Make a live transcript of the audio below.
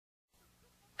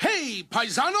Hey,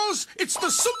 paisanos, it's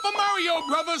the Super Mario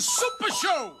Brothers Super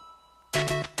Show!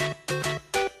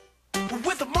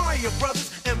 With the Mario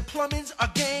Brothers and plumbing's our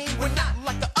game. We're not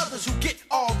like the others who get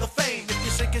all the fame. If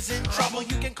your sink is in trouble,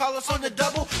 you can call us on the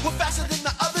double. We're faster than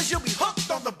the others, you'll be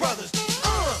hooked on the brothers.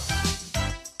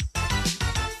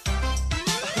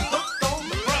 Hooked on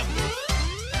the brothers.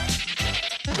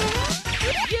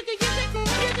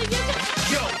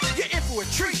 Yo, you're in for a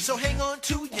treat, so hang on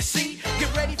to your seat.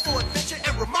 Get ready for adventure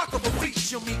and remarkable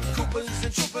feats. You'll meet Koopas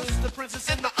and Troopers, the princess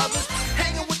and the others.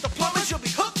 Hanging with the plumbers, you'll be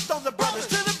hooked on the brothers.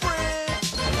 To the bridge.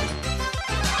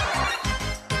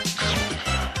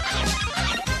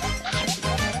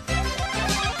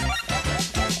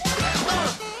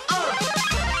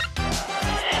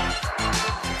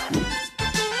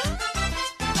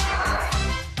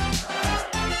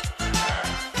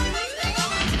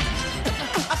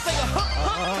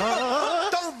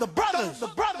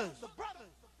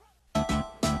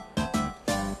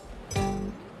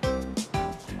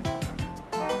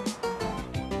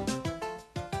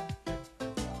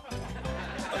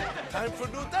 Time for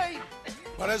a new day.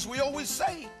 But as we always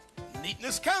say,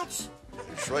 neatness counts.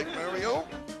 That's right, Mario.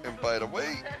 And by the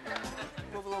way,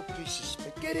 Put a little piece of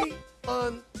spaghetti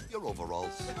on your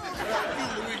overalls. You,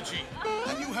 Luigi.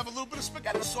 And you have a little bit of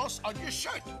spaghetti sauce on your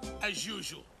shirt, as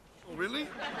usual. Oh, really?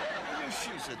 Your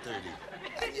shoes are dirty.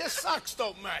 And your socks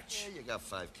don't match. Yeah, you got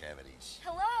 5 cavities.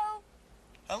 Hello?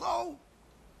 Hello?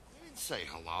 You didn't say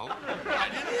hello. I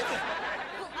didn't either.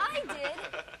 Well, I did.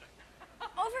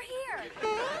 Over here.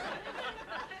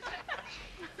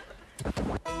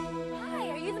 Hi,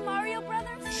 are you the Mario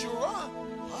Brothers? Sure are.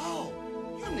 Oh,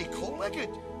 you're Nicole Leggett.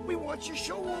 We watch your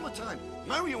show all the time.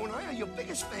 Mario and I are your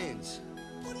biggest fans.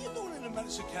 What are you doing in the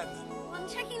medicine cabinet? Well, I'm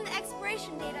checking the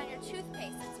expiration date on your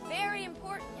toothpaste. It's very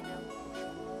important, you know.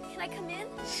 Can I come in?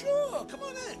 Sure, come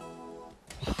on in.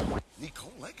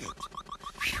 Nicole Leggett.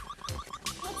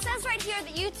 Well, it says right here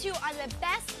that you two are the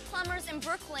best plumbers in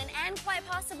Brooklyn and quite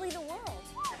possibly the world.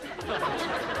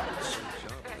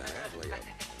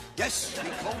 Yes,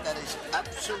 Nicole, that is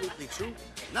absolutely true.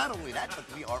 Not only that, but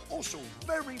we are also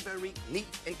very, very neat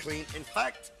and clean. In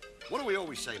fact, what do we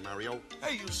always say, Mario?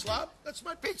 Hey, you slob, that's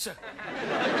my pizza.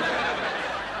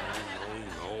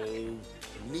 No.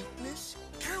 Neatness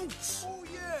counts. Oh,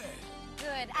 yeah.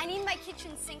 Good. I need my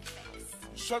kitchen sink fixed.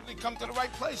 Certainly come to the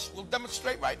right place. We'll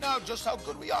demonstrate right now just how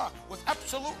good we are with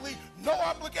absolutely no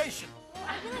obligation. Well,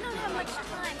 I really don't have much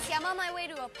time. See, I'm on my way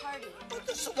to a party. But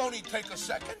this will only take a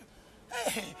second.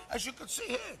 Hey, as you can see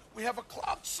here, we have a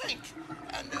clogged sink.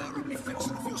 And let me fix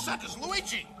it in a few seconds.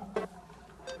 Luigi! Take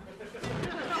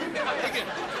it.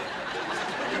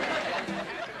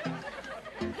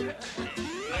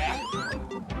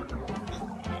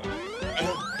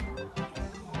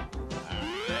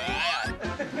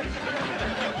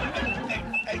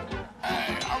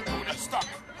 I'll do it. It's stuck.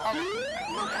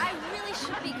 Look, I really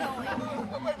should be going.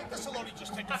 Wait, this will only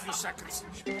just take a few seconds.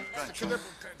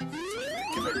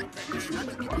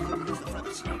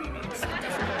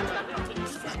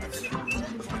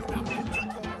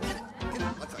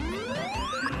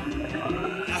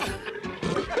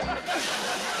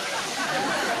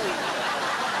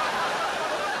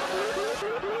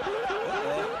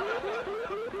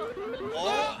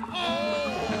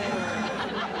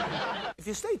 If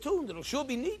you stay tuned, it'll sure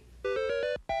be neat.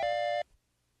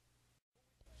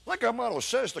 Like our motto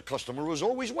says, the customer is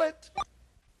always wet.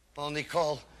 Oh,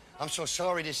 Nicole, I'm so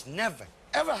sorry. This never,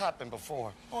 ever happened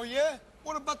before. Oh, yeah?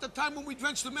 What about the time when we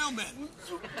drenched the mailman?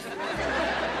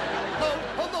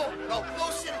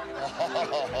 No, sit.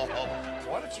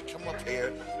 Why don't you come up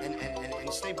here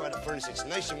and stay by the furnace? It's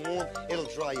nice and warm. It'll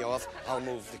dry you off. I'll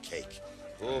move the cake.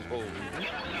 Oh.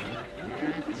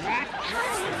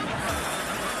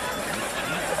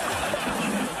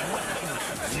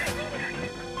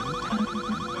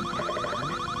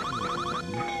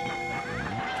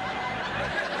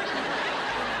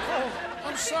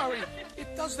 I'm sorry.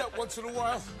 It does that once in a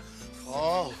while.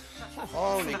 Oh,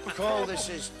 Nicole, this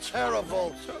is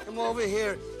terrible. Come over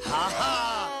here.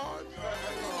 Ha-ha!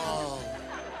 Oh,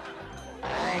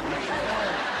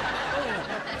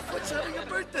 what's having a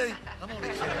birthday? I'm only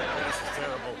kidding. Oh, this is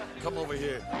terrible. Come over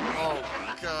here. Oh,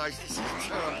 gosh, this is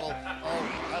terrible. Oh,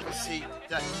 have a seat.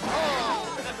 No.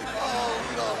 Oh,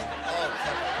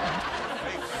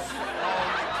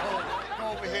 Nicole, come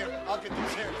over here. I'll get the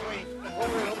chair clean.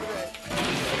 Over there.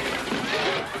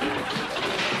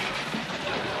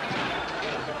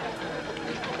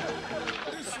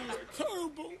 This is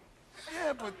terrible.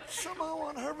 Yeah, but somehow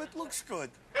on her it looks good.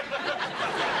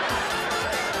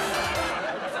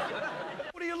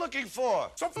 What are you looking for?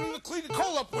 Something to clean the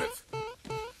coal up with.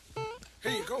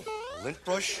 Here you go. A lint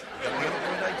brush? Got any other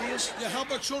great ideas? us? Yeah, how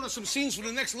about showing us some scenes from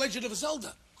the next Legend of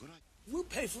Zelda? Good idea. We'll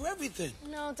pay for everything.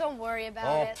 No, don't worry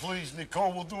about it. Oh, please,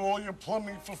 Nicole, we'll do all your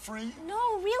plumbing for free.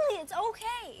 No, really, it's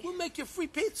okay. We'll make you free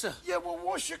pizza. Yeah, we'll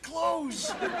wash your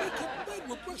clothes. We'll make your bed.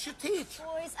 We'll brush your teeth.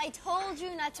 Boys, I told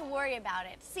you not to worry about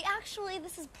it. See, actually,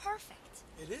 this is perfect.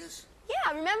 It is?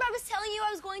 Yeah, remember I was telling you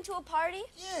I was going to a party?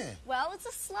 Yeah. Well, it's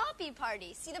a sloppy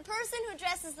party. See, the person who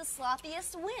dresses the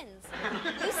sloppiest wins.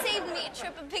 You saved me a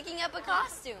trip of picking up a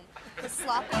costume. The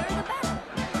sloppier, the better.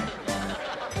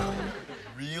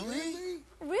 Really?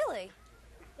 Really?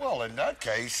 Well, in that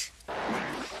case...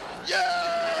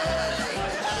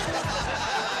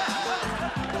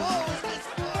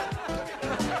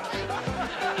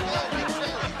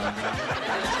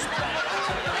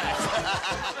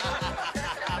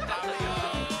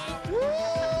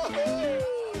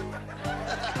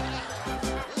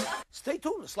 Stay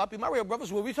tuned. The Sloppy Mario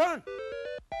Brothers will return.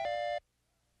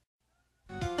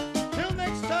 Till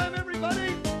next time,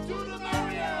 everybody, do the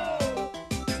Mario!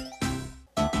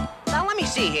 Now, let me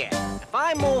see here. If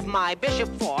I move my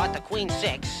bishop 4 to queen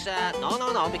 6,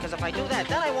 no, because if I do that,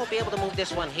 then I won't be able to move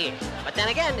this one here. But then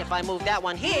again, if I move that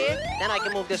one here, then I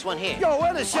can move this one here. Yo,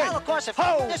 Edison! Well, of course, if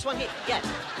I move this one here, yes.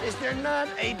 Is there not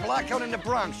a blackout in the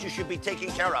Bronx you should be taking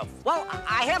care of? Well,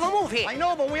 I have a move here. I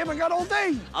know, but we haven't got all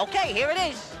day. Okay, here it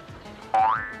is.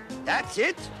 That's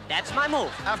it? That's my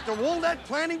move. After all that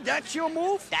planning, that's your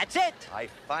move? That's it. I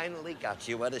finally got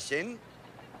you, Edison.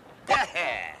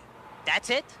 That's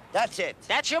it. That's it.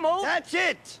 That's your move. That's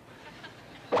it.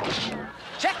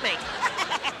 Checkmate.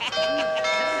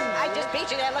 I just beat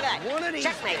you there. Look at that. One of these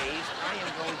Checkmate. days, I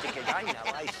am going to get... I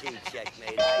know, I see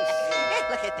checkmate. I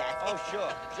Look at that. see. Oh,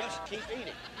 sure. Just keep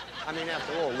eating. I mean,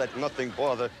 after all, let nothing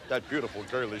bother that beautiful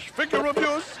girlish figure of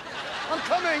yours. I'm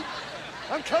coming.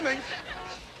 I'm coming.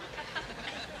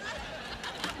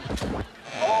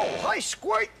 Oh, hi,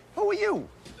 Squirt. Who are you?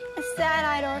 A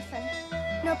sad-eyed orphan.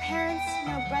 No parents,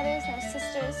 no brothers, no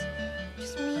sisters.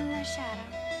 Just me and my shadow.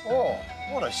 Oh,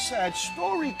 what a sad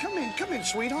story. Come in,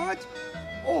 sweetheart.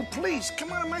 Oh, please,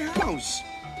 come out of my house.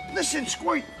 Listen,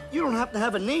 Squirt, you don't have to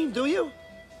have a name, do you?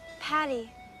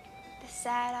 Patty, the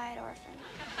sad-eyed orphan.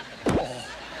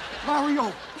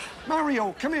 Oh,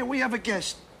 Mario, come here. We have a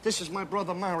guest. This is my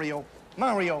brother, Mario.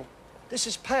 Mario, this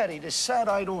is Patty, the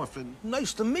sad-eyed orphan.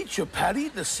 Nice to meet you, Patty,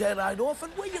 the sad-eyed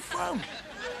orphan. Where you from?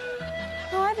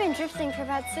 Oh, I've been drifting for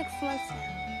about 6 months now.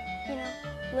 You know,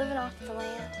 living off the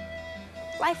land.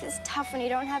 Life is tough when you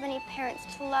don't have any parents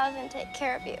to love and take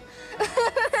care of you.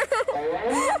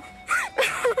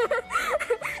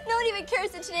 No one even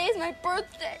cares that today is my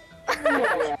birthday.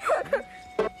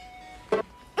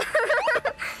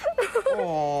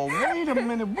 Oh, wait a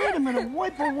minute.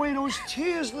 Wipe away those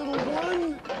tears, little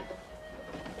one.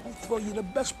 I'll throw you the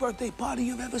best birthday party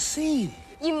you've ever seen.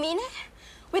 You mean it?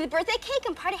 With a birthday cake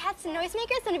and party hats and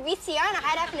noisemakers and a VCR and a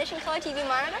high-definition color TV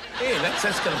monitor? Hey, that's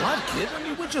kind of hot, kid. I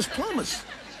mean, we're just plumbers.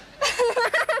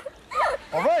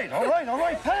 All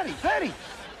right, Patty.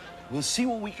 We'll see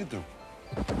what we can do.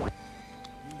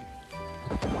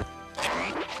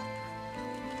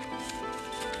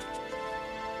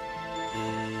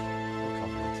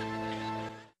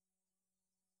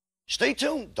 Stay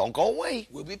tuned. Don't go away.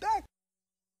 We'll be back.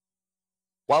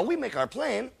 While we make our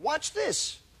plan, watch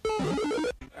this.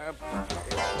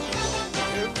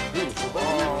 Beautiful.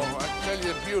 Oh, I tell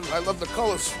you, beautiful. I love the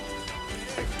colors.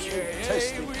 Here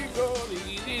we go.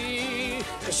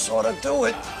 This sort of do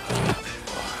it.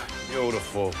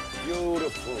 Beautiful.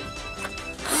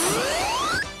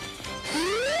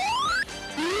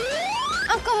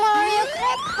 Uncle Mario, could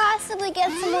I possibly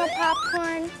get some more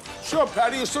popcorn? Sure,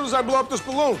 Patty, as soon as I blow up this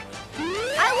balloon.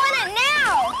 I want it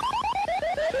now!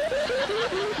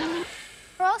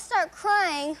 Or I'll start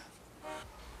crying.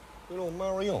 You know,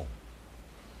 Mario,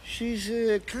 she's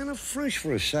kind of fresh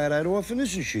for a sad-eyed orphan,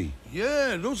 isn't she?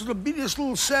 Yeah, those are the beatiest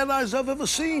little sad eyes I've ever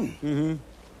seen. Mm-hmm.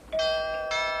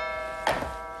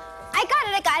 I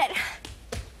got it.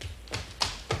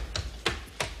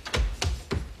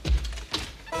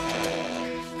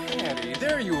 Patty,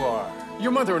 there you are.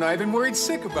 Your mother and I have been worried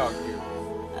sick about you.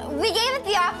 We gave it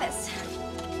the office.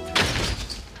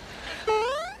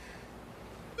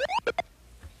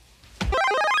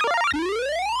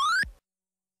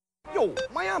 Yo,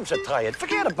 my arms are tired.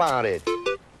 Forget about it.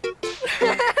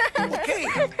 Okay,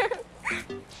 And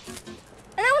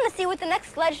I want to see what the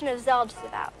next Legend of Zelda is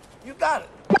about. you got it.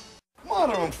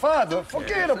 Mother and father,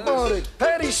 forget about it.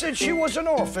 Patty said she was an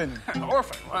orphan.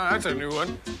 Orphan? Well, that's a new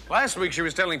one. Last week she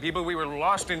was telling people we were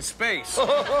lost in space.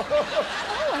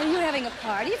 Oh, are you having a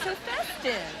party? So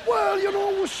festive. Well, you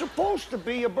know, it was supposed to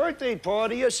be a birthday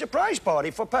party, a surprise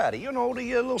party for Patty. You know,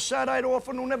 the little sad-eyed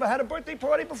orphan who never had a birthday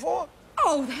party before.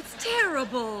 Oh, that's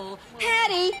terrible.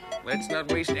 Patty! Let's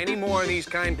not waste any more of these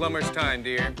kind plumbers' time,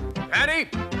 dear. Patty!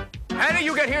 Patty,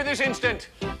 you get here this instant.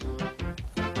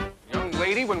 Young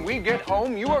lady, when we get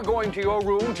home, you are going to your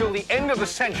room till the end of the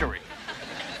century.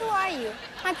 Who are you?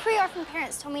 My pre-orphan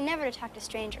parents told me never to talk to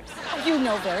strangers. Oh, you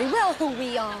know very well who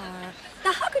we are.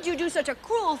 Now, how could you do such a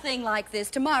cruel thing like this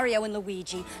to Mario and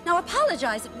Luigi? Now,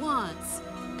 apologize at once.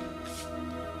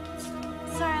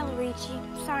 Sorry, Luigi.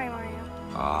 Sorry, Mario.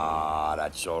 Ah,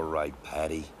 that's all right,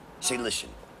 Patty. Say, listen,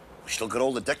 we still got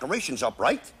all the decorations up,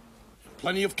 right?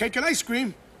 Plenty of cake and ice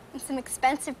cream. And some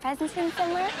expensive presents in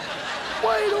somewhere.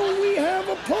 Why don't we have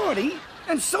a party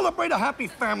and celebrate a happy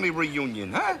family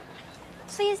reunion, huh?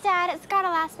 Please, Dad, it's gotta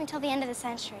last me till the end of the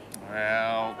century.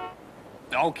 Well,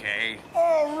 okay.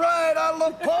 All right, I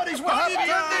love parties. We're happy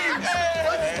endings.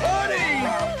 Let's party!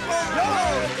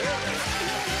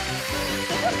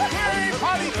 Hey,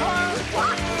 party time!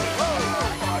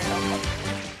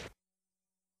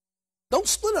 Don't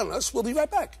split on us. We'll be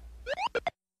right back.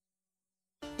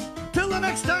 Till the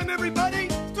next time, everybody,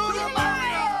 do the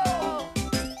Mario!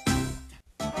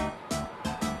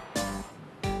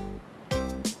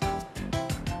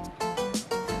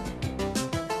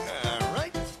 All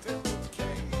right.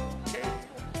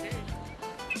 Okay.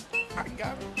 I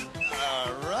got it.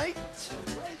 All right.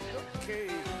 Okay.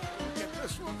 Get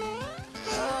this one.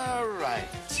 All right.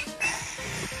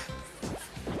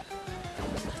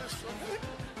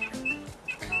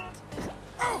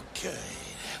 Okay.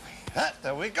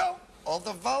 There we go. All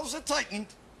the valves are tightened.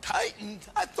 Tightened?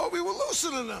 I thought we were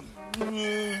loosening them.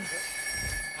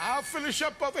 I'll finish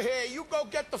up over here. You go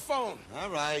get the phone. All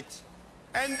right.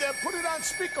 And put it on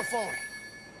speakerphone.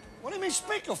 What do you mean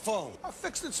speakerphone? I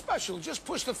fixed it special. Just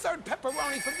push the third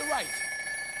pepperoni from the right.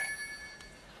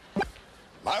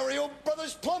 Mario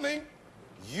Brothers Plumbing.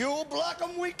 You block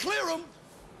them, we clear them.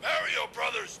 Mario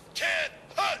Brothers can't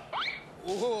hunt.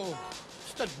 Oh,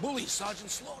 it's that bully, Sergeant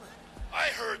Slaughter. I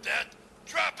heard that.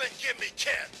 Drop and give me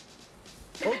 10.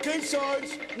 Okay,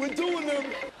 Sarge. We're doing them.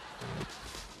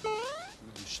 You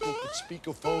stupid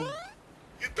speakerphone.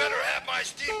 You'd better have my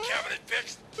steam cabinet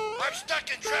fixed. I'm stuck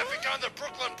in traffic on the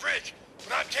Brooklyn Bridge,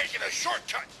 but I'm taking a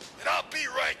shortcut, and I'll be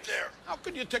right there. How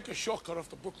could you take a shortcut off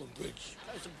the Brooklyn Bridge?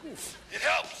 Guy's a goof. It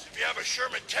helps if you have a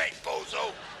Sherman tank,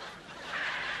 bozo.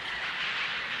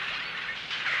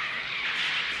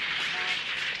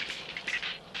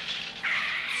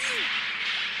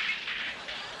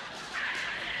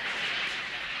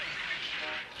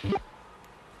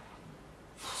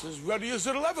 It's as ready as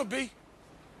it'll ever be.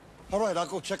 All right, I'll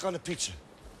go check on the pizza.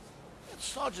 That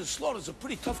Sergeant Slaughter's a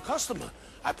pretty tough customer.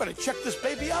 I better check this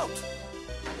baby out.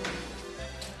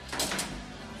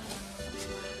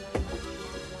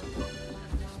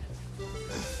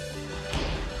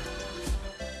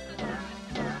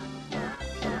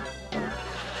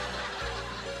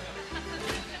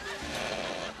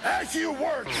 As you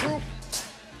were, troop.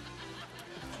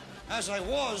 As I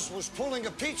was pulling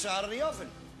a pizza out of the oven.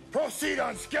 Proceed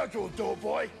on schedule,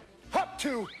 doughboy. Hop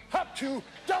two,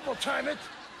 double time it.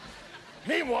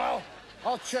 Meanwhile,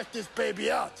 I'll check this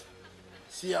baby out.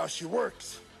 See how she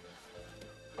works.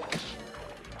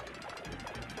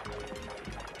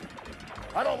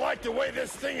 I don't like the way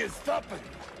this thing is thumping.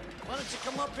 Why don't you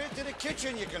come up here to the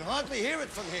kitchen? You can hardly hear it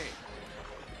from here.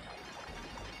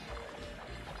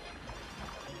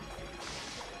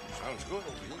 Sounds good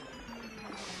over here.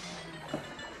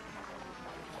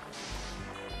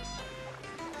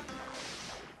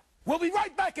 We'll be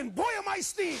right back and boil my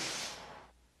steam.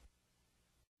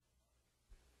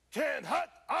 10 hot,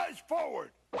 eyes forward.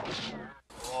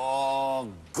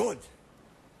 Oh, good.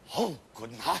 Oh, good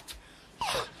and hot.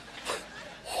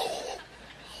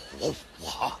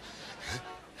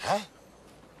 Huh?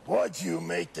 What'd you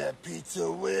make that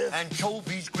pizza with?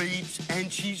 Anchovies, grapes, and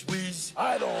cheese whiz.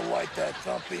 I don't like that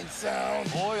thumping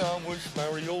sound. Boy, I wish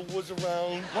Mario was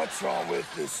around. What's wrong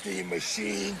with the steam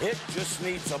machine? It just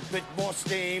needs a bit more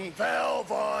steam.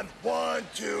 Valve on, 1,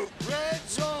 2. Red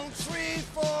zone 3,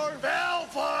 4.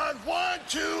 Valve on, 1,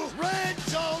 2. Red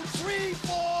zone 3,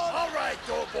 4. All right,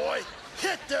 doughboy.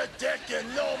 Hit the deck and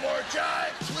no more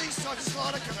jive. Please, Sergeant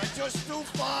Slaughter, can I just do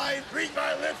 5? Read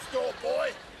my lips,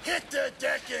 doughboy. Hit the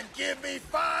deck and give me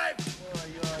 5.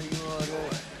 You're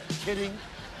kidding.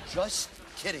 Just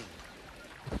kidding.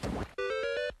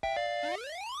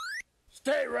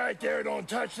 Stay right there. Don't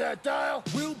touch that dial.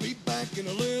 We'll be back in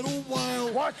a little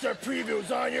while. Watch the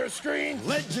previews on your screen.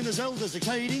 Legend of Zelda's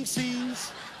exciting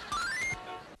scenes.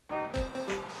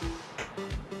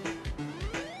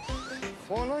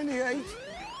 $4.98,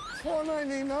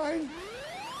 $4.99,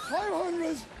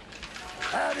 500.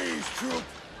 At ease, troop.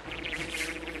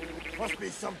 Must be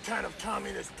some kind of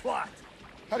communist plot.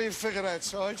 How do you figure that,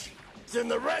 Sarge? It's in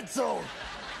the red zone.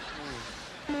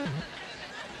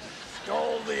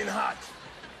 Scalding hot.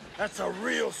 That's a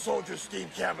real soldier steam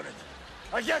cabinet.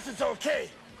 I guess it's okay,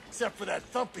 except for that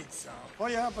thumping sound. Oh,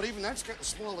 yeah, but even that's getting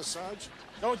smaller, Sarge.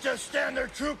 Don't just stand there,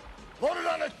 troop. Load it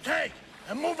on the tank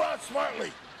and move out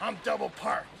smartly. I'm double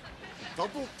parked.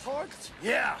 Double parked?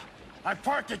 Yeah, I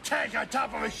parked the tank on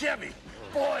top of a Chevy.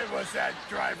 Boy, was that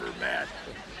driver mad.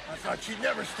 I thought she'd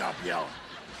never stop yelling.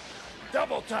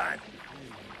 Double time.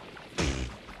 I'm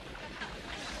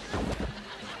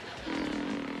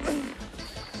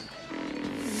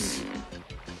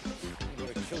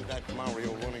gonna kill that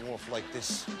Mario running off like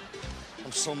this.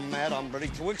 I'm so mad I'm ready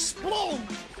to explode.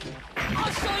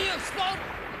 I'll show you explode.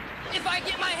 If I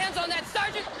get my hands on that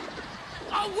sergeant,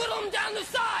 I'll whittle him down to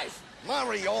size.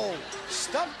 Mario,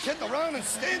 stop kidding around and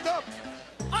stand up.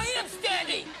 I am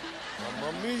standing.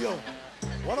 Mamma mia.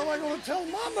 What am I going to tell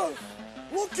Mama?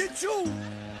 Look at you.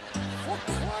 For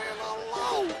crying out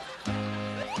loud.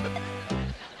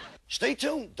 Stay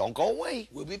tuned. Don't go away.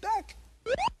 We'll be back.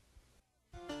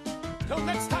 Till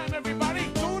next time, everybody.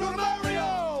 Tuna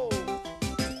Mario!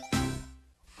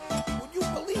 Would you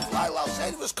believe Lila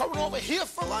said he was coming over here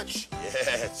for lunch?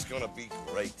 Yeah, it's going to be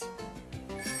great.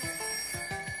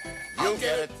 You'll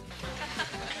get it.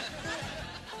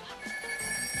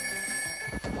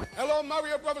 Hello,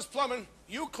 Mario Brothers Plumbing.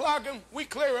 You clog him, we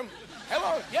clear him.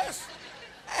 Hello, yes?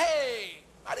 Hey,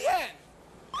 Marianne.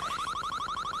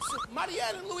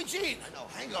 Marianne and Luigeena. No,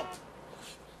 hang up.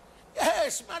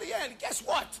 Yes, Marianne, guess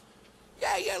what?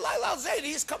 Yeah, Lila Zadie,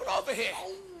 he's coming over here.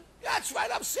 That's right,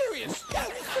 I'm serious. Yeah,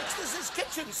 we fixed his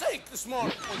kitchen sink this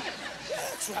morning. Yeah,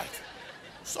 that's right.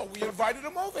 So we invited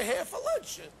him over here for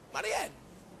lunch. Marianne.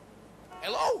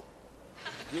 Hello?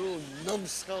 You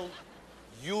numbskull.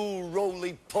 You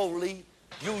roly-poly.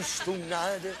 You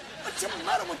stunada. What's the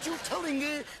matter with you telling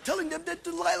them that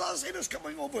Delilah Zader's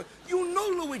coming over? You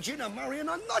know Luigeena, Marianne,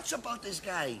 are nuts about this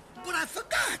guy. But I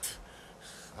forgot.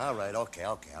 All right, okay,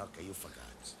 you forgot.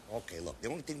 Okay, look, the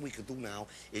only thing we can do now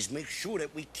is make sure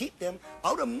that we keep them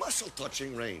out of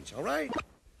muscle-touching range, all right?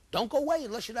 Don't go away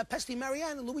unless you're that pesky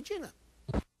Marianne and Luigeena.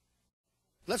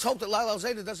 Let's hope that Lila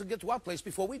Zader doesn't get to our place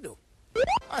before we do.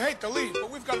 I hate to leave,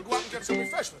 but we've got to go out and get some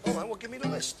refreshments. All right, well, give me the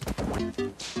list.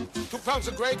 2 pounds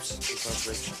of grapes. 2 pounds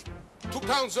grapes. 2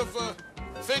 pounds of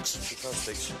figs. 2 pounds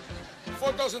figs.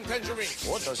 4 dozen tangerines.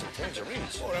 4 dozen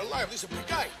tangerines. Oh, they're lively. He's a big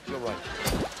guy. You're right.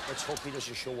 Let's hope he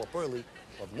doesn't show up early.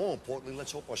 But more importantly,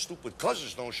 let's hope our stupid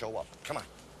cousins don't show up. Come on.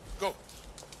 Go.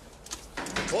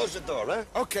 Close the door, huh?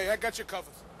 Okay, I got you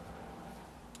covered.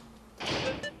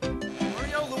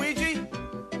 Mario, Luigi,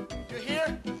 you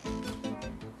here?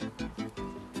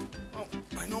 Oh,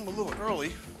 I know I'm a little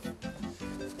early.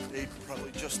 They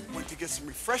probably just went to get some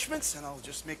refreshments, and I'll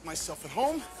just make myself at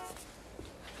home.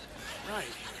 Right.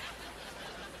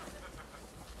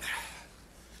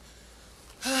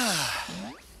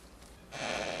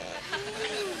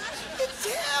 It's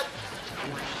him!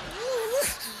 Ooh,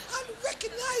 I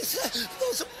recognize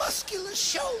those muscular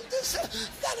shoulders,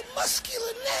 that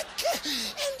muscular neck,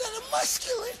 and that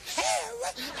muscular hair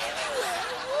anywhere.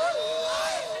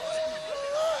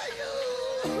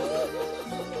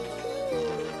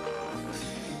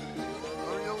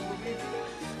 Mario, Luigi?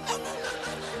 No,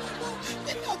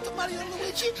 not Mario and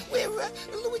Luigi. We're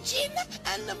Luigeena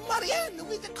and Marianne.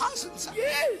 We're the cousins.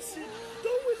 Yes!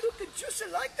 Don't we look just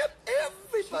like them?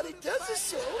 Everybody does it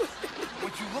so.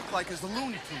 What you look like is the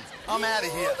Looney Tunes. I'm out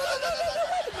of here. No,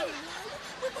 wait a minute.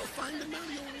 We're going to find the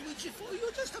Mario and Luigi for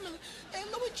you. Just a minute. Hey,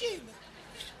 Luigeena,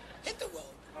 hit the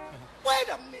road. Wait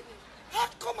a minute. How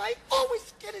come I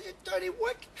always get into dirty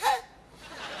work, huh?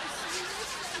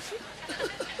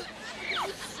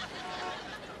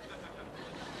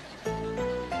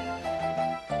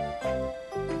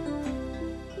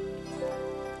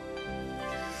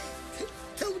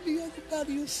 Tell me all about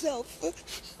yourself.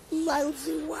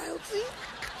 Lousy Wildsy.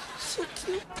 So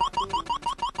cute.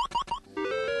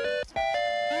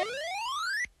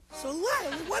 So,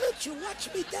 Lyle, why don't you watch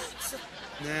me dance?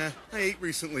 Nah, I ate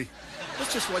recently.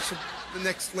 Let's just watch the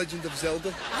next Legend of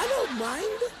Zelda. I don't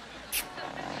mind.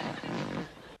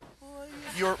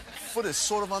 Your foot is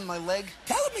sort of on my leg.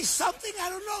 Telling me something I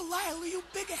don't know, Lyle. You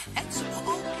big handsome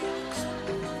Hawkins.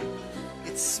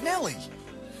 It's smelly.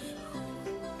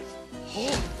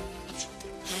 Oh.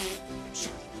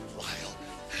 Lyle.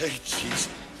 Hey, jeez.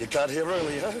 You got here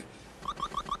early, huh?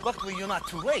 Luckily, you're not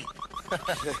too late.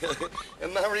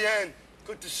 And Marianne,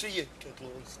 good to see you. Get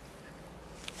close.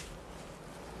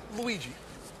 Luigi,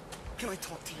 can I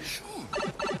talk to you? Sure.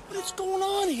 What is going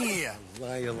on here?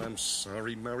 Lyle, I'm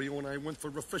sorry. Mario and I went for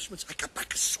refreshments. I got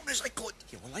back as soon as I could.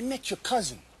 Yeah, well, I met your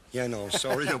cousin. Yeah, I know.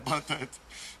 Sorry about that.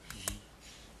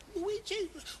 Luigi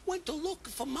went to look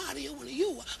for Mario and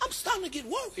you. I'm starting to get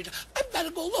worried. I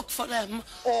better go look for them.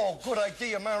 Oh, good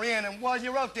idea, Marianne. And while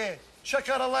you're out there, check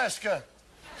out Alaska.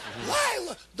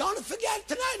 Lyle, don't forget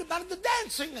tonight about the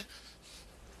dancing.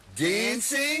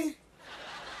 Dancing?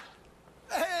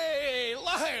 Hey,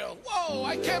 Lyle. Whoa,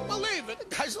 I can't believe it.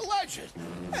 The guy's a legend.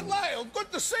 Hey, Lyle,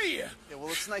 good to see you. Yeah, well,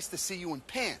 it's nice to see you in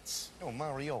pants. Oh,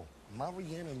 Mario.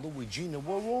 Marianne and Luigeena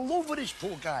were all over this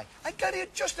poor guy. I got here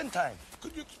just in time.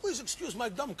 Could you please excuse my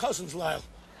dumb cousins, Lyle?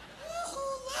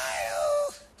 Oh,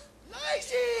 Lyle.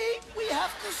 Nicey, we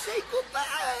have to say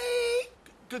goodbye.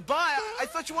 Goodbye? I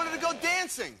thought you wanted to go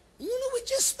dancing. You know, we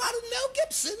just spotted Mel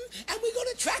Gibson, and we're going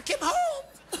to track him home.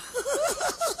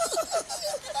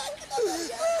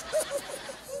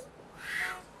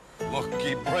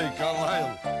 Lucky break, huh,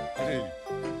 Lyle? Hey.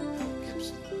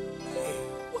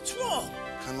 What's wrong?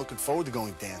 I'm looking forward to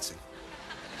going dancing.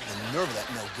 The nerve of that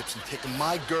Mel Gibson taking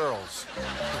my girls.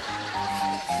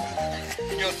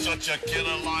 You're such a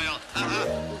killer, Lyle.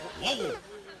 Whoa.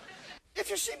 If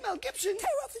you see Mel Gibson,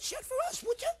 tear off the shirt for us,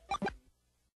 would you?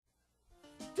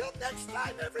 Till next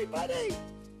time, everybody.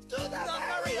 Do that,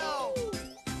 Mario.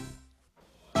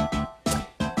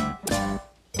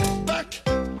 Back!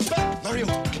 Mario,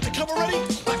 get the cover ready.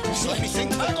 Back, let me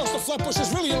think. Those the flatbush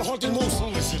is really a haunting move.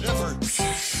 Oh, is it ever?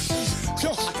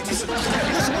 Listen, where's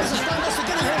the stand us to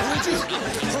get in here, Luigi?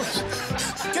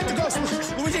 Get the ghost,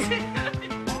 Luigi.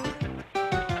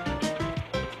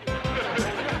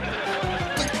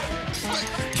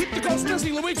 Keep the ghost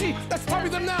busy, Luigi. Let's party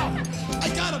them now. I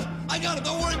got him.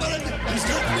 Don't worry about it. He's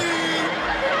got me.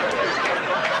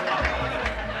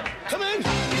 Come in.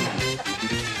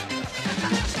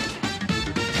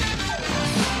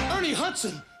 Ernie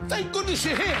Hudson. Thank goodness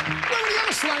you're here. Where are the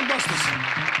other slime busters?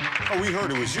 Oh, we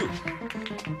heard it was you.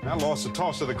 I lost the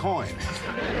toss of the coin.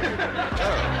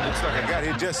 Oh, looks like I got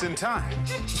here just in time.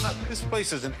 This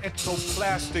place is an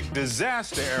ectoplastic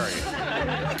disaster area.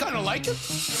 I kind of like it.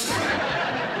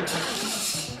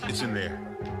 It's in there.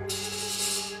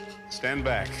 Stand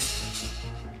back.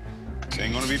 This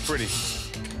ain't gonna be pretty.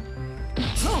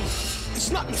 No, it's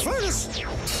not in the furnace.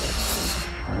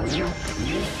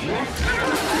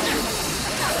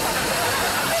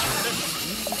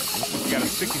 You got a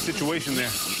sticky situation there.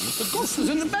 The ghost is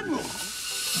in the bedroom.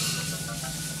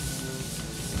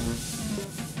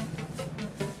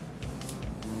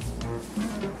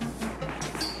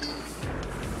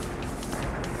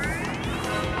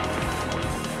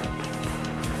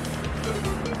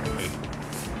 Hey,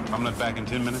 I'm not back in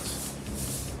 10 minutes.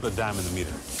 Put a dime in the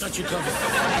meter. Got you covered.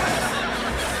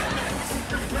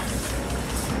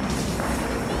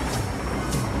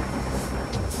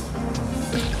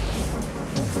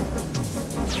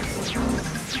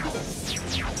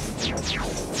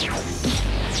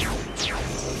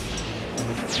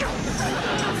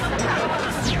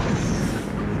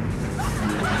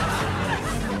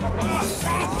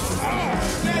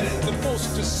 That is the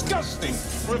most disgusting,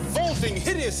 revolting,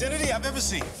 hideous entity I've ever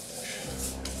seen.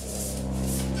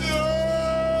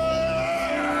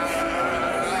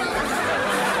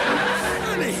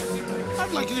 Ernie,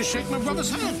 I'd like you to shake my brother's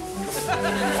hand.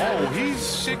 Oh,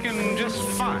 he's shaking just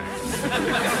fine.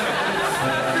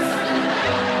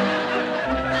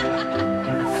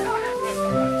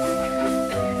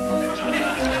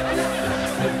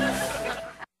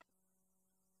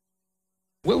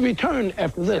 We'll return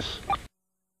after this.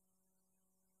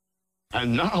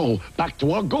 And now, back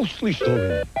to our ghostly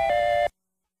story.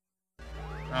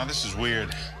 Oh, this is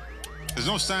weird. There's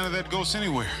no sign of that ghost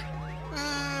anywhere.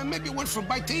 Maybe it went for a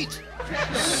bite to eat.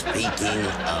 Speaking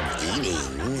of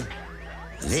eating,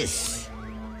 this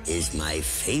is my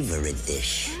favorite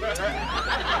dish.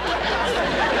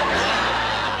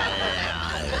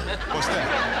 What's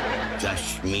that?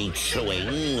 Just me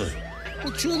chewing.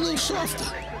 Well, chew a little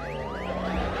softer.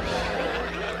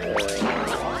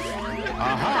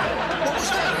 Aha! What was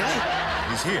that,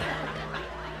 He's here.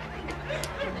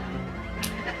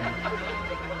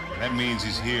 That means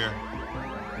he's here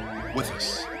with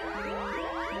us.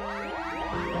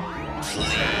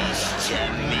 Please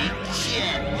check me,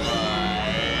 jet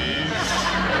boys.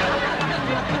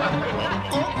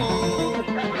 Uh-oh.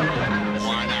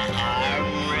 Wanna arm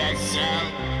wrestle?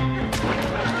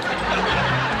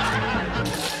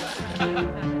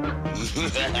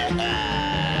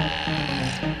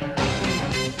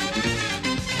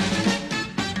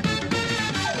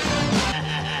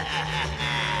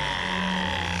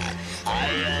 I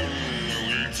am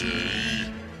Luigi.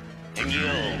 And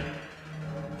you're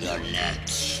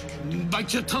next.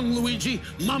 Bite your tongue, Luigi.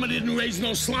 Mama didn't raise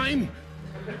no slime.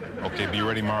 Okay, be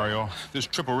ready, Mario. This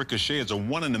triple ricochet is a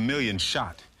 1 in a million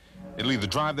shot. It'll either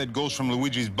drive that ghost from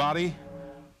Luigi's body,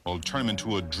 or it'll turn him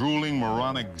into a drooling,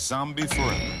 moronic zombie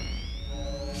forever.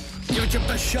 Give it your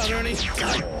best shot, Ernie.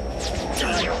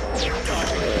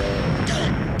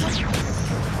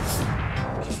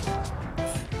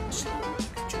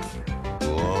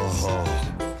 Whoa.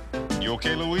 You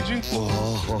okay, Luigi?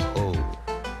 Whoa.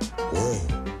 Whoa.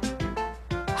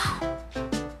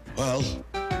 Well,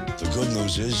 the good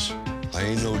news is I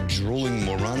ain't no drooling,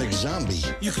 moronic zombie.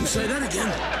 You can say that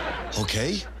again.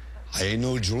 Okay, I ain't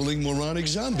no drooling, moronic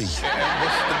zombie. What's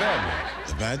the bad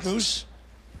news? The bad news?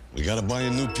 We gotta buy a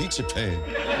new pizza pan.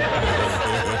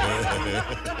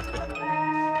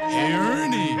 Hey,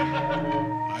 Ernie,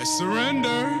 I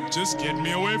surrender. Just get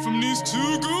me away from these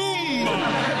two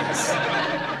Goombas.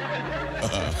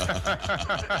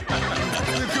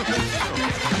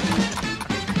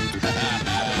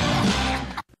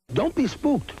 Don't be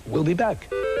spooked. We'll be back.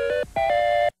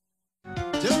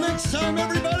 Till next time,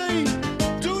 everybody,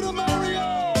 do the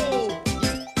Mario!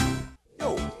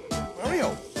 Yo, Mario,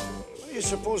 what do you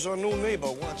suppose our new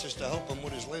neighbor wants us to help him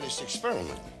with his latest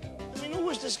experiment? I mean, who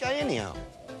is this guy anyhow?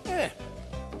 Yeah.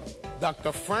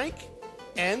 Dr. Frank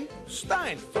N.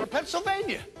 Stein from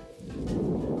Pennsylvania.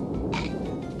 You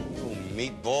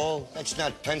meatball. That's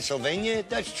not Pennsylvania.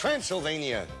 That's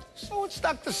Transylvania. So it's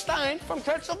Dr. Stein from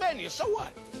Pennsylvania. So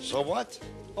what? So what?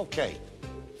 Okay.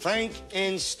 Frank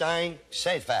N. Stein.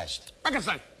 Say it fast.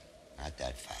 Frankenstein. Not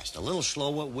that fast. A little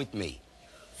slower with me.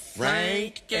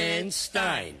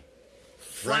 Frankenstein.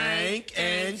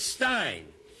 Frankenstein.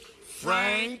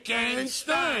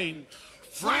 Frankenstein.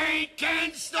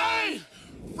 Frankenstein.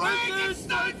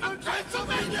 Frankenstein from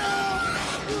Pennsylvania.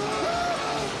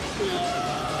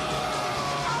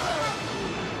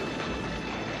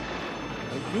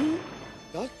 Are you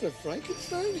Dr.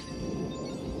 Frankenstein?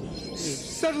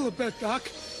 Settle a bet, Doc.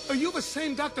 Are you the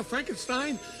same Dr.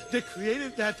 Frankenstein that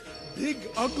created that big,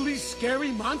 ugly,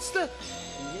 scary monster?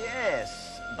 Yes,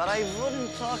 but I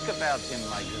wouldn't talk about him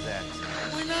like that.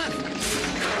 Why not?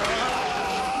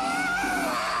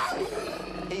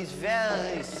 He's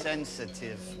very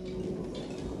sensitive.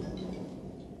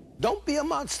 Don't be a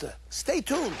monster. Stay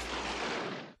tuned.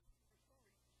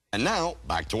 And now,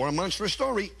 back to our monstrous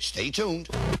story. Stay tuned.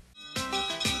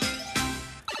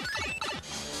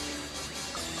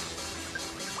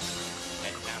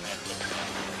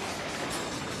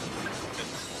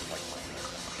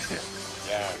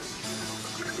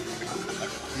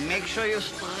 Make sure you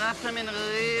strap him in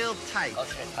real tight.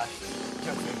 Okay,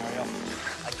 carefully, Mario.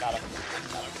 I got him.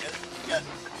 Good.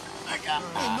 I got him.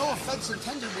 Hey, no offense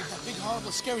intended with that big,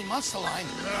 horrible, scary monster line.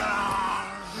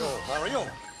 Yo, Mario,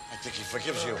 I think he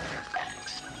forgives you.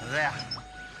 There.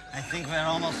 I think we're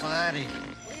almost ready.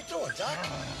 What are you doing, Doc?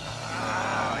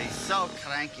 Oh, he's so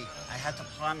cranky. I had to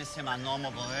promise him a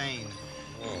normal brain.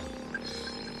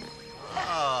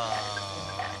 Oh.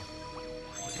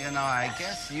 You know, I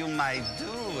guess you might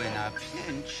do in a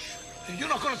pinch. You're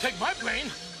not going to take my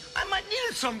brain. I might need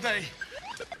it someday.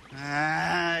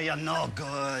 Ah, you're no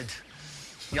good.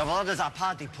 Your brother's a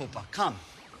party pooper. Come,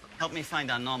 help me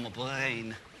find a normal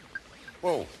brain.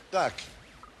 Whoa, Doc,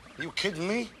 you kidding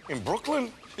me? In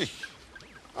Brooklyn?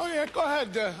 Oh, yeah, go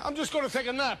ahead. I'm just going to take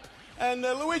a nap. And,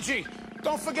 Luigi,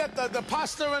 don't forget the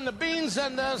pasta and the beans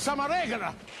and some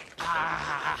oregano.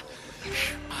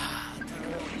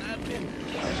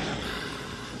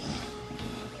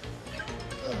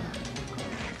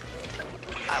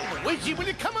 Luigi, will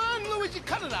you come on, Luigi?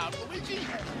 Cut it out, Luigi. Luigi,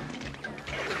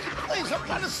 please, I'm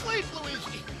trying to sleep,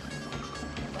 Luigi.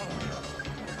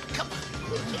 Come on,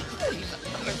 Luigi, please. I'm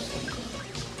trying to sleep.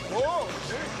 Whoa, whoa,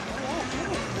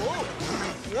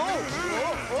 whoa,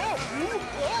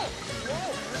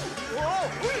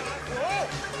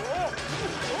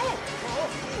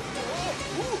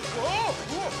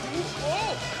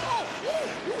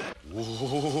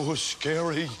 Whoa,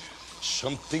 scary.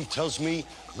 Something tells me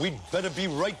we'd better be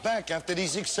right back after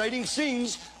these exciting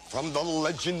scenes from The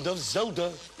Legend of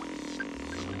Zelda.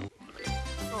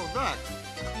 Oh, Doc,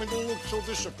 I mean, don't look so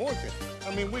disappointed.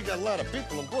 I mean, we got a lot of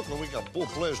people in Brooklyn. We got pool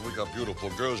players, we got beautiful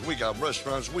girls, we got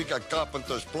restaurants, we got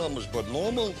carpenters, plumbers, but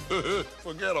normal?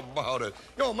 Forget about it.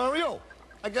 Yo, Mario,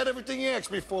 I got everything you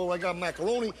asked me for. I got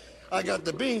macaroni, I got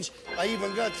the beans, I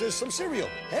even got some cereal.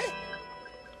 Hey?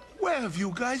 Where have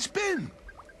you guys been?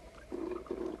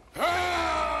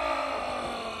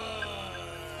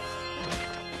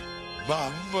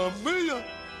 Mamma mia!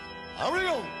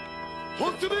 Mario,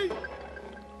 look to me!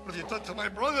 What have you done to my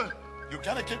brother? You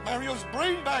gotta get Mario's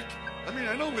brain back. I mean,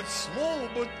 I know it's small,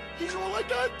 but he's all like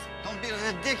that. Don't be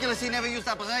ridiculous. He never used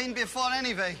a brain before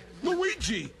anyway.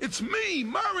 Luigi, it's me,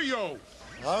 Mario.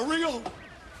 Mario.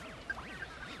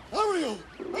 Mario!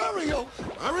 Mario!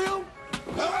 Mario!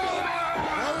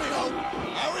 Mario!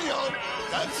 Mario!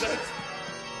 That's it!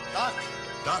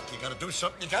 Doc, you gotta do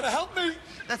something. You gotta help me.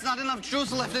 There's not enough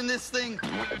juice left in this thing.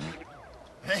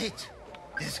 Wait.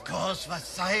 This calls for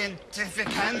scientific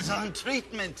hands-on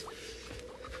treatment.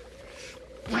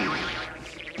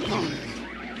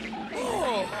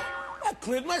 Oh, that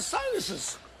cleared my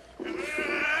sinuses. Frank!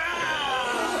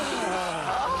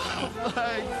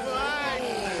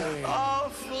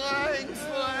 Oh, Frank!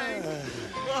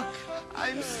 Look,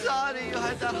 I'm sorry you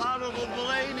had that horrible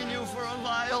brain in you for a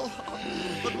while.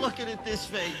 But look at it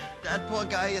this way. That poor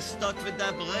guy is stuck with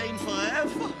that brain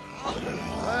forever.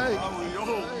 Hey,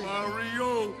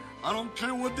 Mario, I don't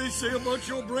care what they say about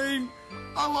your brain.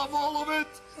 I love all of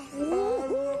it. I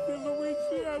love you,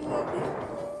 Luigi. I love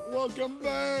you. Welcome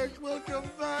back.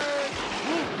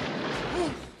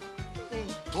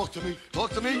 Talk to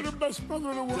me. You're the best brother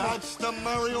in the world. That's the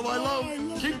Mario I love.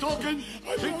 Keep talking.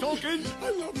 I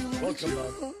love you, Luigi. Welcome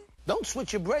back. Don't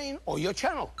switch your brain or your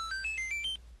channel.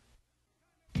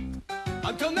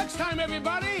 Until next time,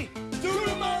 everybody, do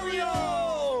the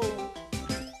Mario!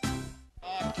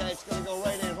 Okay, it's gonna go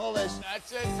right in. Hold this.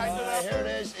 That's it. Tighten it up. Here it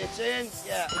is. It's in.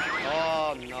 Yeah.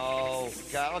 Oh, no.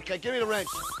 God. Okay, give me the wrench.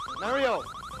 Mario.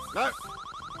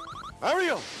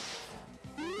 Mario.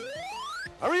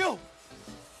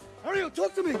 Mario,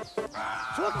 talk to me.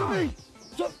 Talk to me.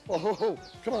 Oh,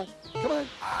 come on. All right.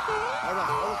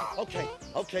 Okay.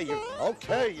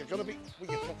 You're gonna be.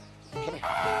 Come here.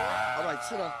 All right,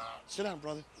 sit down,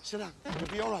 brother. Sit down. You'll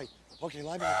be all right. Okay,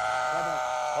 lie back.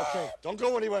 Okay, don't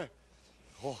go anywhere.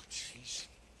 Oh, jeez.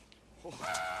 Oh.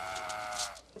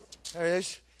 There it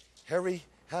is. Harry,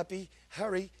 happy,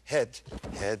 Harry, head.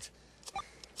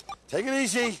 Take it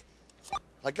easy.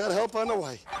 I got help on the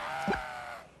way.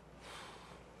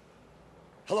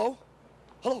 Hello?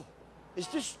 Is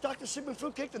this Dr. Sigmund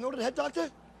Fruitcake, the noted head doctor?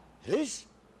 It is?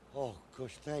 Oh,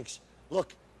 gosh, thanks.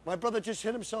 Look, my brother just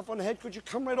hit himself on the head. Could you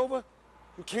come right over?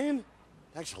 You can?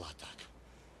 Thanks a lot, Doc.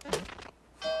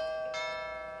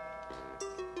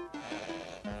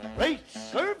 Great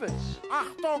service.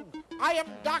 Achtung, I am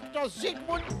Dr.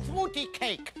 Sigmund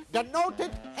Fruitcake, the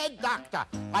noted head doctor.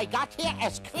 I got here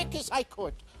as quick as I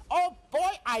could. Oh,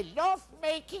 boy, I love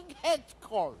making head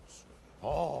calls.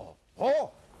 Oh,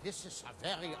 this is a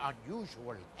very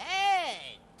unusual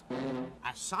head.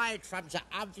 Aside from the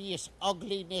obvious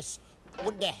ugliness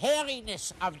and the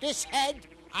hairiness of this head,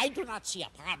 I do not see a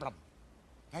problem.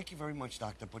 Thank you very much,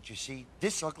 Doctor. But you see,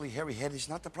 this ugly, hairy head is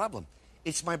not the problem.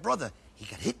 It's my brother. He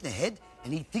got hit in the head,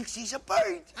 and he thinks he's a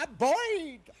bird. A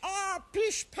bird? Oh,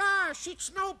 pish posh,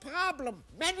 it's no problem.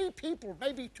 Many people,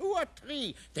 maybe 2 or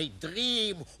 3, they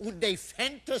dream and they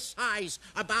fantasize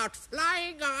about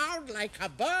flying around like a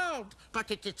bird.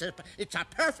 But it's a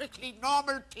perfectly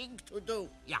normal thing to do.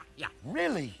 Yeah.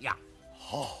 Really? Yeah.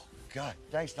 Oh, God.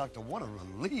 Thanks, Doctor. What a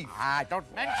relief.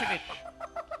 Don't mention it.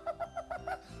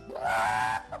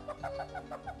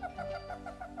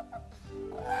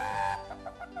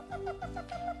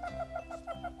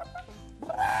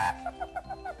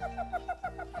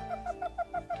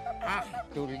 Ach,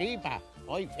 du lieber,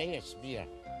 oi wehe's mir.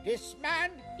 This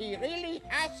man, he really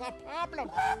has a problem.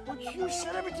 But you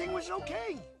said everything was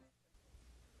okay.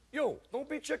 Yo, don't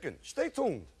be chicken. Stay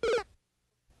tuned.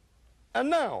 And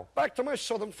now, back to my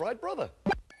southern fried brother.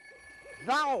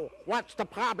 Now, what's the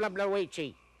problem,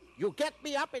 Luigi? You get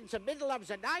me up in the middle of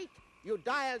the night? You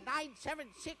dial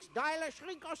 976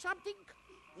 dial-a-shrink or something?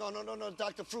 No,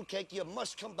 Dr. Fruitcake, you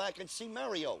must come back and see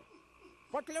Mario.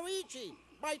 But Luigi,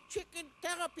 my chicken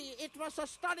therapy, it was a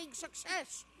stunning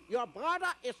success. Your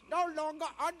brother is no longer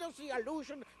under the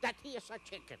illusion that he is a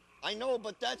chicken. I know,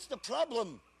 but that's the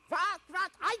problem. What?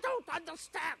 I don't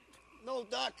understand. No,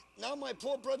 Doc. Now my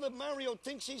poor brother Mario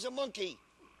thinks he's a monkey.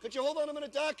 Could you hold on a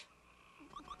minute, Doc?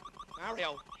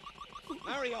 Mario,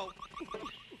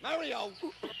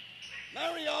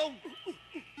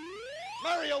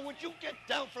 would you get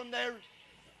down from there?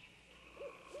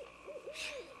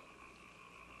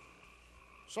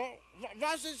 So,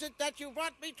 what is it that you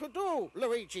want me to do,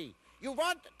 Luigi? You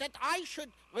want that I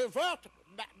should revert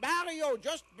Mario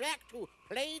just back to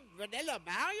plain vanilla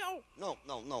Mario?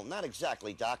 No, not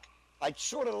exactly, Doc. I'd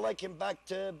sort of like him back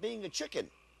to being a chicken.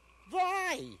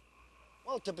 Why?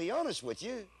 Well, to be honest with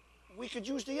you, we could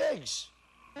use the eggs.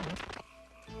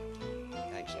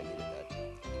 Thanks, I needed that.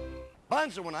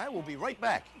 Bonzo and I will be right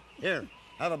back. Here,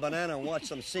 have a banana and watch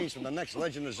some scenes from the next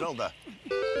Legend of Zelda.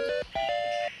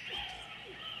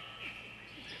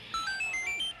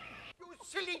 You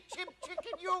silly chimp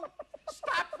chicken, you!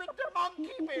 Stop with the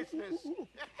monkey business!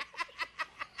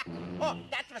 Oh,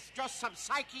 that was just some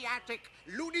psychiatric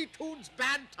Looney Tunes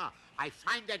banter. I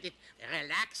find that it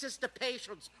relaxes the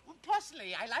patients.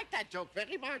 Personally, I like that joke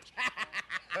very much.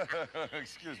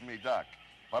 Excuse me, Doc,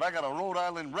 but I got a Rhode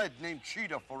Island Red named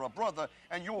Cheetah for a brother,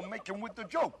 and you're making with the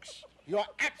jokes. You're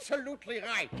absolutely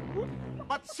right.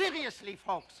 But seriously,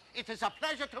 folks, it is a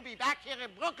pleasure to be back here in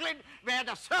Brooklyn where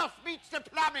the surf meets the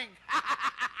plumbing.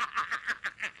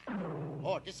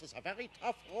 Oh, this is a very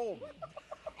tough room.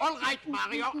 All right,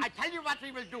 Mario, I tell you what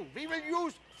we will do. We will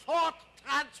use thought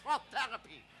transfer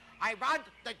therapy. I want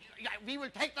that we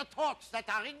will take the thoughts that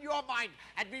are in your mind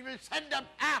and we will send them,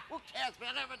 who cares,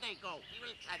 wherever they go. We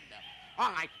will send them.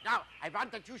 All right, now, I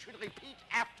want that you should repeat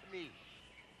after me.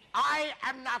 I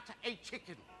am not a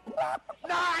chicken.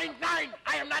 Nine,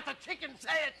 I am not a chicken,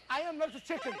 say it. I am not a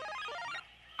chicken.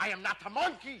 I am not a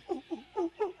monkey.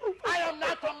 I am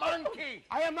not a monkey.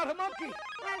 I am not a monkey.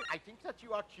 Well, I think that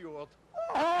you are cured.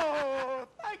 Oh,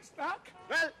 thanks, Doc.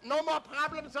 Well, no more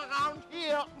problems around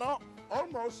here. No,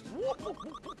 almost. Well,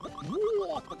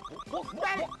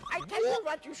 I tell you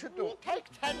what you should do. Take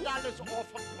 $10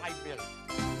 off of my bill.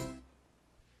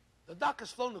 The doc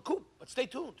has flown the coop, but stay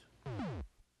tuned.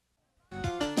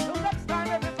 Till next time,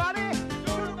 everybody.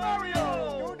 Do the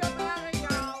Mario. Do the Mario.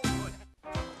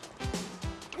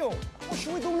 Yo, what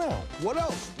should we do now? What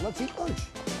else? Let's eat lunch.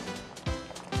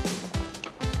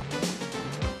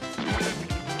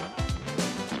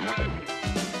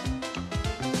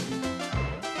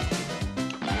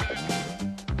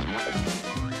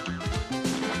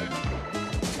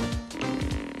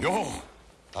 Yo,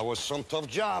 that was some tough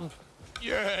job.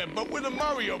 Yeah, but we're the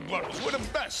Mario Brothers. We're the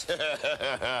best.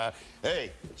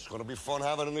 Hey, it's gonna be fun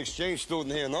having an exchange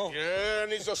student here, no? Yeah,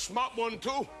 and he's a smart one,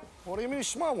 too. What do you mean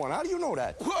smart one? How do you know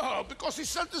that? Well, because he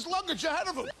sent his luggage ahead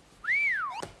of him.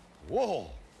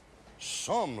 Whoa,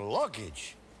 some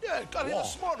luggage. Yeah, got here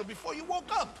this morning before you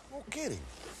woke up. No kidding.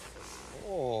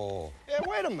 Oh, hey,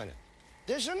 wait a minute.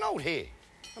 There's a note here.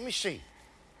 Let me see.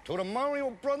 To the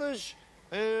Mario Brothers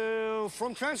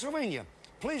from Transylvania.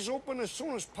 Please open as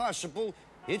soon as possible.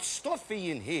 It's stuffy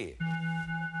in here.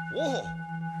 Whoa,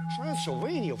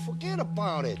 Transylvania, forget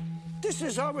about it. This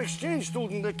is our exchange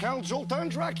student that counts old-time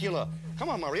Dracula. Come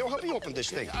on, Mario, help me open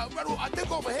this thing. I think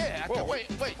over here. Wait.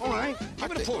 All right,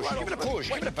 give it a push, give it a push,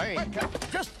 give it a bang.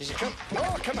 Just... Is it come?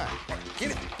 Oh, come on. Give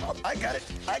it. Oh, I got it.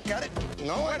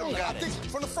 No, I don't got it.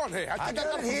 From the front here. I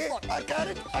got it here. I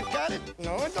got it.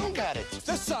 No, I don't got it.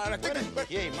 This side, I think.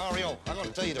 Yeah, Mario, I'm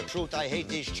gonna tell you the truth. I hate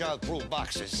these child-proof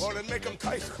boxes. Well, then make them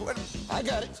tight. I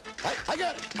got it. I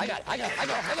got it. Go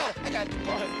ahead.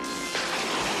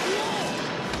 Whoa!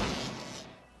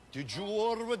 Did you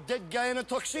order a dead guy in a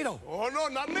tuxedo? Oh, no,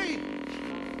 not me.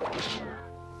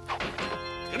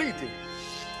 Greetings.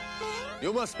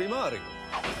 You must be Mario.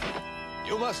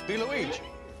 You must be Luigi.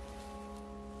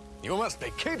 You must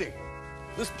be kidding.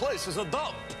 This place is a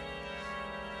dump.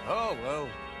 Oh, well.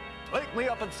 Wake me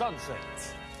up at sunset.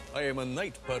 I am a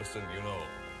night person, you know.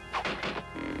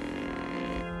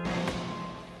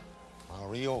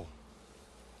 Mario,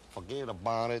 forget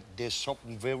about it. There's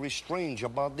something very strange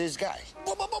about this guy.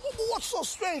 What's so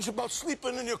strange about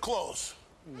sleeping in your clothes?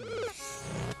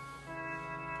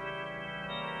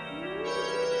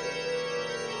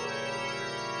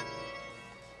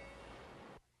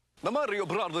 The Mario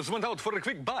Brothers went out for a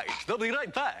quick bite. They'll be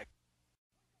right back.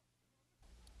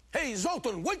 Hey,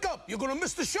 Zoltan, wake up. You're going to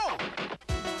miss the show.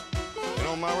 You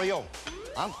know, Mario,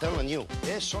 I'm telling you,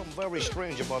 there's something very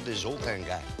strange about this Zoltan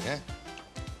guy, yeah?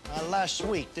 Last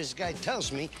week, this guy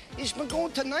tells me he's been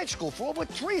going to night school for over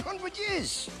 300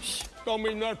 years. Don't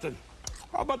mean nothing.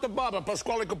 How about the barber,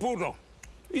 Pasquale Caputo?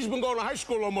 He's been going to high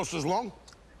school almost as long.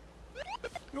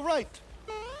 You're right.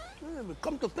 Yeah, but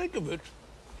come to think of it,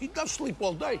 he does sleep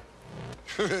all day.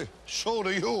 So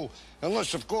do you.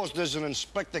 Unless, of course, there's an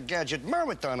Inspector Gadget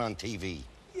marathon on TV.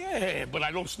 Yeah, but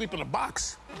I don't sleep in a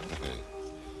box.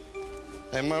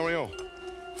 Hey, Mario,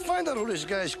 find out who this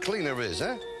guy's cleaner is,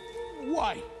 huh?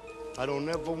 Why? I don't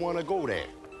ever want to go there.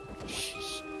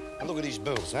 Jeez. And look at these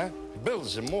bills, huh?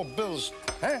 Bills and more bills,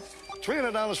 huh?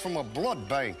 $300 from a blood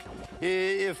bank.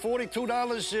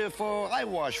 $42 for eye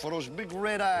wash for those big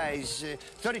red eyes.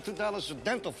 $32 for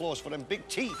dental floss for them big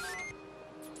teeth.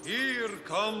 Here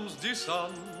comes the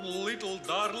sun, little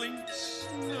darlings.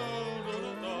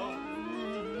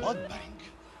 Blood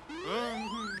bank?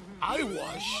 Eye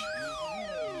wash?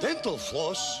 Dental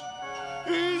floss?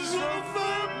 He's a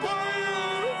vampire!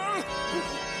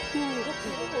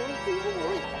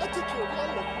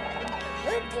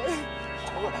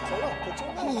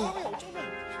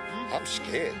 I'm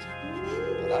scared,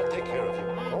 but I'll take care of you.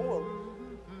 Don't worry.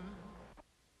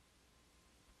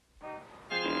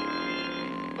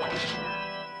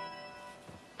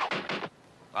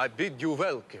 I bid you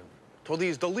welcome to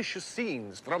these delicious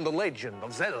scenes from the legend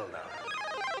of Zelda.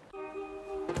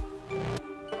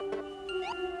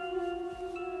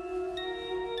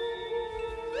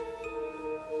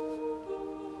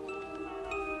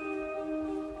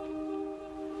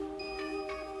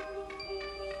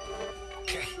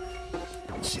 Okay,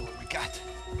 let's see what we got.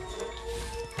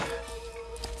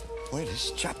 Wait, this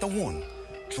is chapter 1.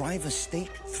 Drive a stake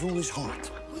through his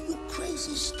heart. Are you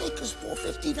crazy? Steak is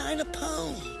 $4.59 a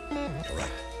pound. All right.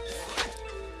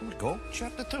 Here we go.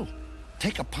 Chapter 2.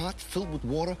 Take a pot filled with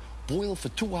water, boil for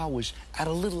 2 hours, add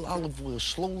a little olive oil,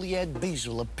 slowly add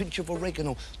basil, a pinch of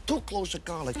oregano, 2 cloves of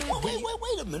garlic.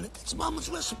 Wait a minute. That's Mama's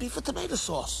recipe for tomato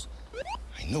sauce.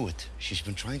 I knew it. She's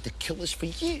been trying to kill us for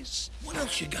years. What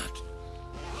else you got?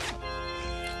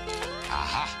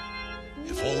 Aha!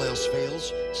 If all else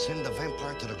fails, send the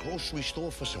vampire to the grocery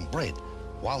store for some bread.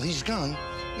 While he's gone,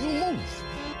 you move.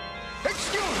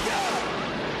 Excuse me!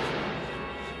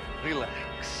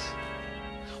 Relax.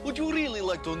 Would you really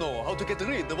like to know how to get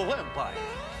rid of a vampire?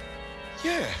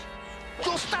 Yeah.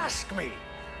 Just ask me.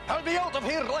 I'll be out of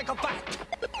here like a bat.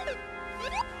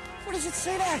 What does it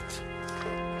say that?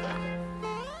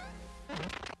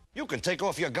 You can take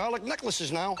off your garlic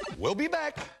necklaces now. We'll be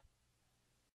back.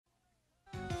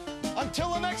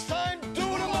 Until the next time, do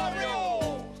the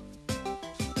Mario!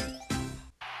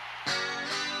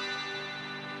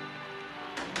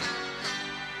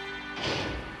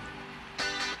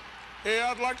 Hey,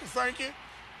 I'd like to thank you.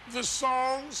 This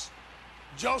song's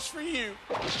just for you.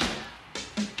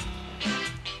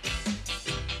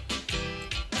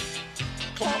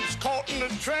 Club's caught in a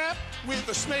trap with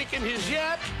a snake in his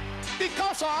yap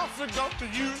because I forgot to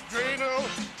use Drano.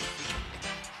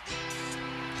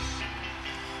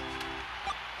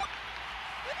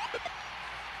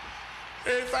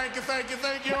 Hey, thank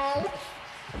you all.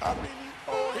 I mean,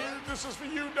 oh, here, this is for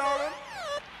you, darling.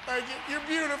 Thank you. You're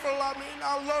beautiful. I mean,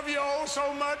 I love you all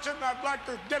so much, and I'd like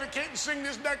to dedicate and sing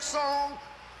this next song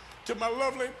to my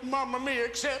lovely Mamma Mia,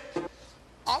 except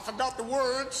I forgot the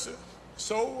words,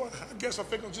 so I guess I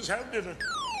think I'll just have dinner.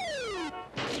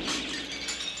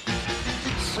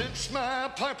 Since my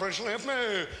pipers left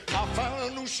me, I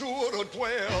found no sort of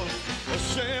dwell. A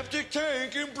septic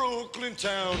tank in Brooklyn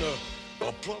town.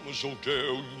 A plumber's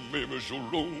hotel, you made me so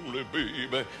lonely,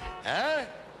 baby. Huh?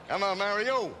 Come on,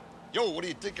 Mario. Yo, what do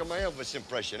you think of my Elvis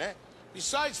impression, eh?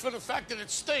 Besides for the fact that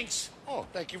it stinks. Oh,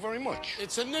 thank you very much.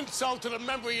 It's an insult to the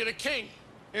memory of the king.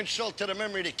 Insult to the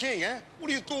memory of the king, eh?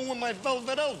 What are you doing with my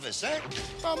velvet Elvis, eh?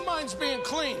 Mine's being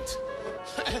cleaned.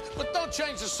 But don't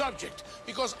change the subject,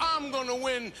 because I'm going to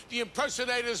win the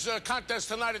impersonators contest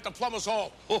tonight at the Plumbers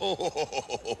Hall.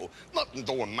 Nothing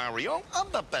doing, Mario. I'm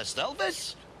the best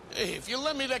Elvis. Hey, if you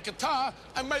lend me that guitar,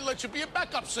 I might let you be a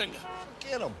backup singer.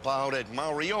 Forget about it,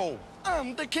 Mario.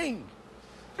 I'm the king.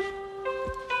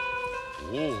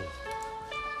 Whoa.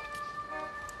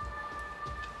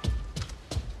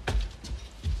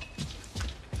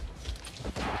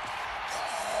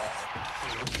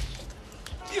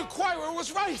 The Inquirer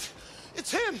was right.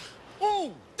 It's him.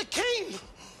 Oh, the king.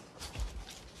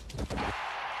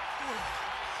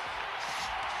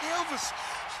 Hey, Elvis,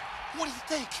 what do you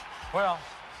think? Well,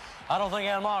 I don't think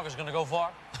Aunt Margaret's gonna go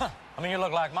far. I mean, you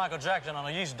look like Michael Jackson on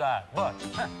a yeast diet, but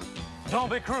don't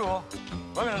be cruel.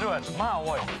 We're gonna do it my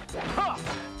way.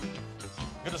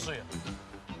 Good to see you.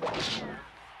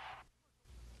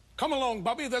 Come along,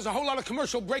 Bubby. There's a whole lot of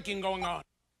commercial breaking going on.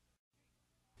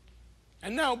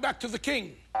 And now back to the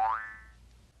king.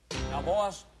 Now,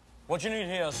 boys, what you need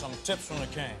here is some tips from the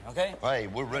king, okay? Hey,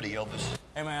 we're ready, Elvis.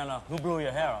 Hey, man, who blew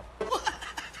your hair up?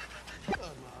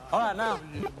 All right, now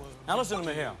listen to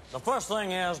me here. The first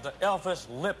thing is the Elvis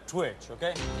lip twitch,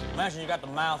 okay? Imagine you got the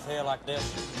mouth here like this,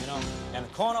 you know, and the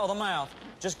corner of the mouth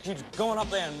just keeps going up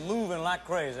there and moving like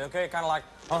crazy, okay? Kind of like,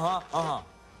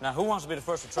 Now, who wants to be the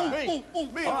first to try? Me. All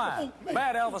right,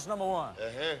 bad Elvis number 1.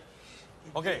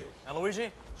 Okay, now, Luigi,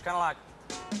 it's kind of like,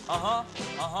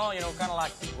 you know, kind of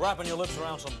like wrapping your lips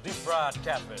around some deep-fried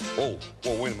catfish. Oh,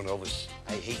 wait a minute, Elvis.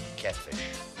 I hate catfish.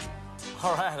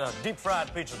 All right,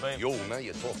 deep-fried pizza, baby. Yo, now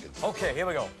you're talking. Okay, here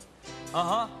we go.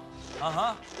 I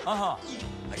got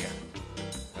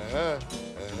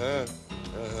it.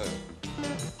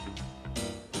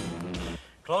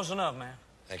 Close enough, man.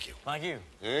 Thank you. Thank you.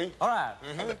 All right.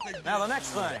 Now, the next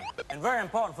thing, and very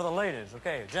important for the ladies,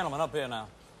 okay? Gentlemen, up here now.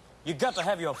 You got to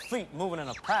have your feet moving in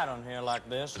a pattern here like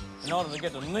this in order to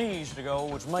get the knees to go,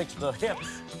 which makes the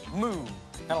hips move.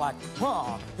 Kind of like,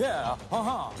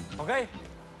 okay?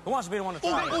 Who wants to be the one to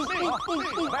try this?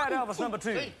 Bad Elvis number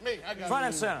 2. Me, I got Front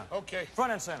and center. Okay.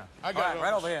 Front and center. I got it.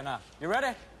 Right over here now. You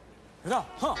ready? Go.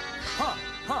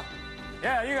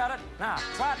 Yeah, you got it. Now,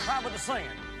 try with the singing.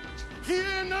 He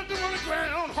ain't nothing on the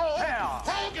ground, hog. Hell.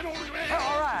 Hog, get on the ground.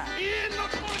 All right. He ain't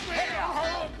nothing on the ground,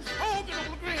 hog. Hog, get on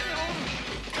the ground.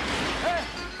 Hey,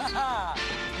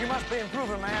 you must be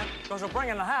improving, man, because we're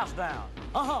bringing the house down.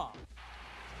 Uh-huh.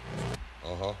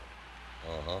 Uh-huh.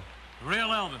 Uh-huh. Real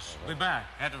Elvis will be back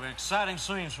after the exciting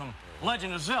scenes from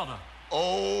Legend of Zelda.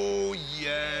 Oh,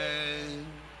 yeah.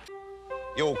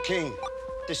 Yo, King,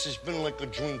 this has been like a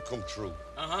dream come true.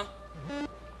 Uh-huh.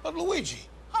 But Luigi,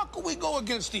 how can we go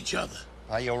against each other?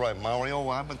 You're right, Mario.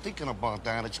 I've been thinking about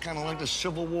that. It's kind of like the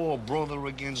Civil War, brother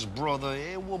against brother.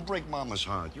 It will break Mama's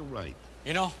heart. You're right.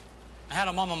 You know, I had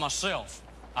a mama myself.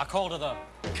 I called her the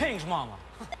King's Mama.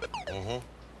 Uh-huh.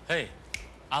 Hey,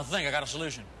 I think I got a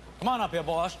solution. Come on up here,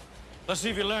 boys. Let's see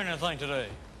if you learned anything today.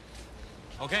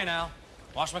 Okay, now,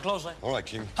 watch me closely. All right,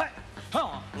 King. Hey!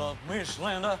 Love me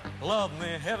slender, love me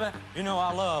heavy. You know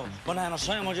I love banana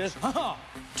sandwiches.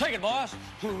 Take it, boys.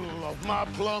 Love my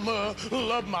plumber,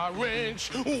 love my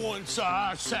wrench. Once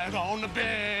I sat on the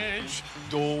bench.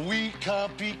 Do we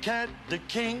copycat the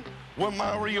king when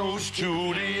Mario's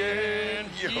to the end?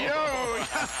 Yo!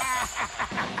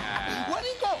 Where'd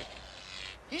he go?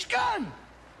 He's gone.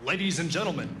 Ladies and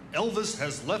gentlemen, Elvis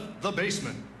has left the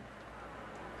basement.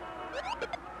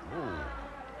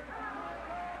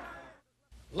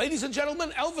 Ladies and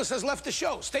gentlemen, Elvis has left the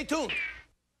show. Stay tuned.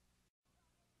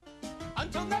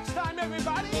 Until next time,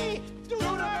 everybody,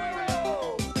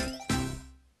 do-do-do-do.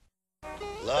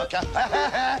 Look,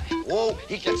 whoa,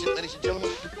 he gets it, ladies and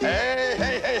gentlemen. Hey,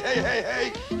 hey, hey, hey, hey,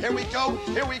 hey. Here we go,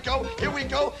 here we go, here we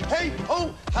go. Hey,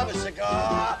 oh, have a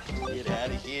cigar. Get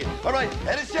out of here. All right,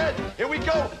 head is set. Here we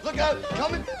go. Look out,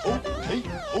 coming. Oh, hey,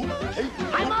 oh, hey.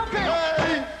 I'm up here.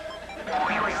 Hey.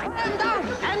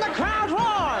 And the crowd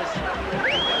roars.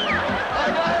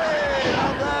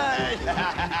 All right.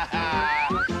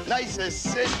 Nice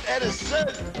assist and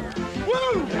assist.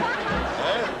 Woo!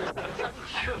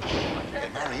 Hey,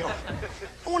 Mario,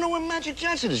 I wonder when Magic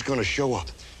Johnson is going to show up.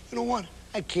 You know what?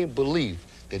 I can't believe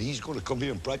that he's going to come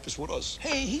here and practice with us.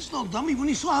 Hey, he's no dummy. When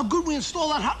he saw how good we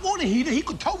installed that hot water heater, he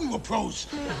could tell we were pros.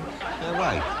 Yeah,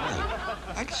 right.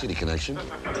 I can see the connection.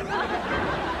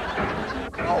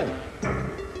 Oh,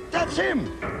 that's him.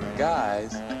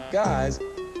 Guys.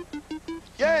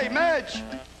 Yay, Madge,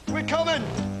 we're coming.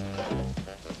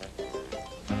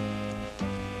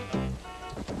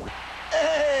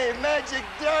 Hey, Magic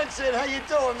Johnson, how you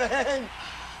doing, man?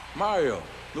 Mario,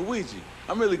 Luigi,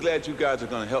 I'm really glad you guys are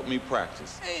gonna help me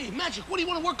practice. Hey, Magic, what do you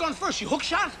want to work on first? Your hook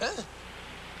shot? Huh?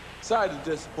 Sorry to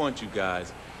disappoint you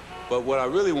guys, but what I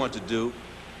really want to do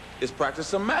is practice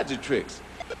some magic tricks.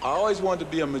 I always wanted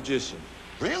to be a magician.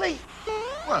 Really?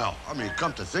 Well, I mean,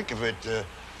 come to think of it,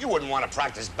 you wouldn't want to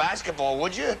practice basketball,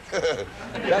 would you?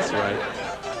 That's right.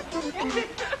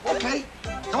 Okay.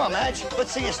 Come on, Madge.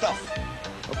 Let's see your stuff.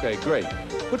 Okay, great.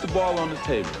 Put the ball on the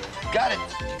table. Got it.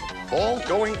 Ball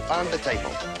going on the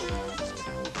table.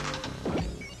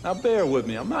 Now, bear with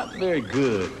me. I'm not very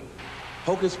good.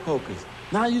 Hocus pocus.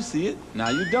 Now you see it, now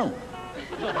you don't.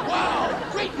 Wow,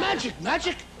 great magic,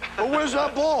 Magic. But where's our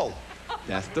ball?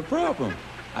 That's the problem.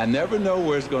 I never know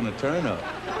where it's going to turn up.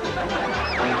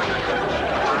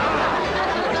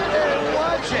 Hey,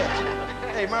 watch it.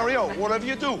 Hey, Mario, whatever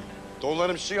you do, don't let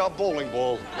him see our bowling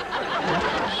ball.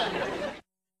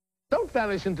 Don't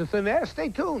vanish into thin air. Stay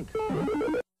tuned.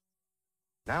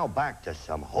 Now back to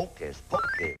some hocus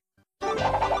pocus. You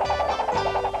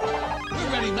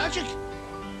ready, Magic?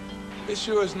 It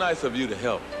sure is nice of you to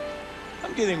help.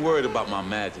 I'm getting worried about my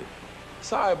magic.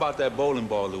 Sorry about that bowling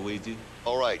ball, Luigi.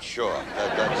 All right, sure.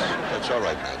 That's all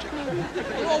right, Magic.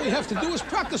 And all we have to do is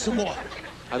practice some more.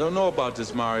 I don't know about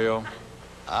this, Mario.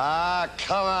 Ah,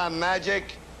 come on,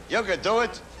 Magic. You can do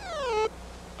it.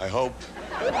 I hope.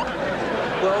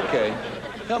 Well, okay.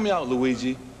 Help me out,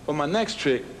 Luigi. For my next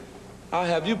trick, I'll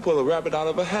have you pull a rabbit out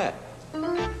of a hat.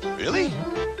 Really?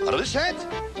 Out of this hat?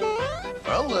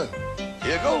 Well,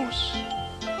 here goes.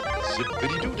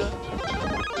 Zippity-doo-dah.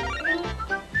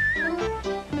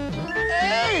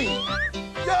 Hey!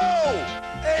 Yo!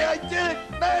 Hey, I did it!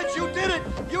 Madge, you did it!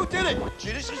 You did it!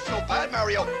 Gee, this is so bad,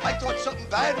 Mario. I thought something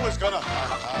bad was gonna...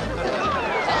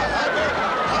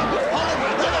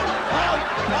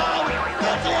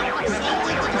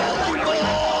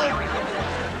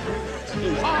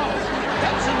 Wow,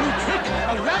 that's a new trick.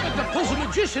 A rabbit that pulls a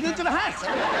magician into the hat.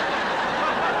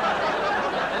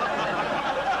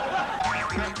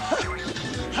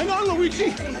 Hang on,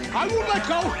 Luigi. I won't let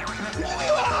go.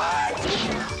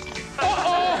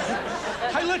 Uh-oh.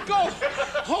 I let go.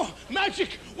 Oh,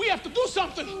 Magic, we have to do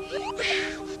something.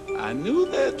 I knew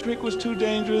that trick was too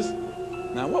dangerous.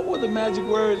 Now, what were the magic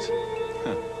words?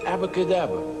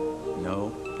 Abracadabra.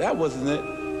 No, that wasn't it.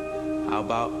 How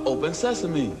about Open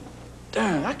Sesame?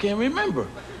 Darn, I can't remember.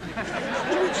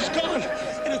 Luigi's gone,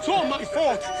 and it's all my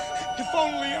fault. If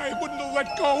only I wouldn't have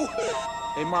let go.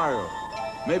 Hey, Mario,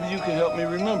 maybe you can help me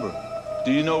remember.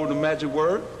 Do you know the magic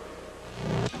word?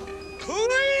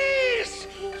 Please!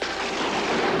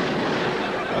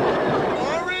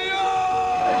 Mario!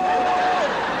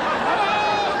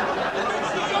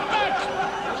 You're back!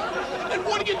 And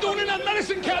what are you doing in that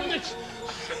medicine cabinet?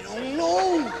 I don't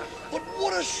know. But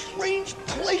what a strange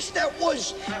place that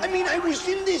was. I mean, I was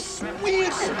in this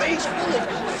weird space full of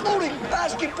floating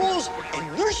basketballs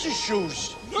and nurse's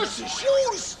shoes. Nurse's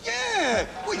shoes? Yeah.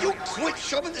 Will you quit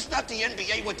shoving? This not the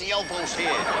NBA with the elbows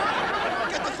here.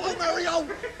 Get the phone, Mario.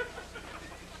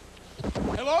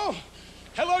 Hello?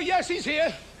 Hello, yes, he's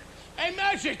here. Hey,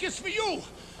 Magic, it's for you.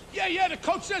 Yeah, the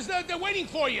coach says they're waiting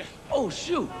for you. Oh,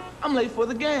 shoot. I'm late for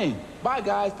the game. Bye,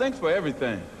 guys. Thanks for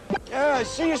everything. Yeah,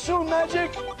 see you soon,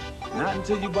 Magic. Not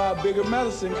until you buy a bigger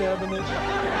medicine cabinet. Boy,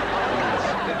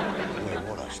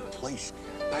 what a place.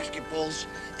 Basketballs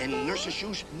and nurse's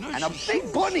shoes and a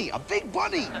big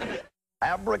bunny,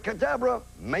 Abracadabra,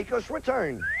 make us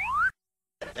return.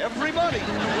 Everybody,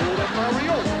 hold up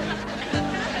Mario.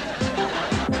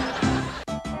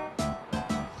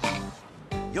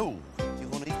 Yo, you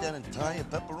gonna eat that entire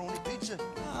pepperoni pizza?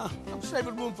 I'm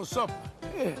saving room for supper.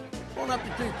 Here, bon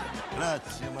appetit.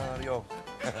 Grazie, Mario.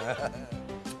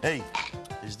 Hey,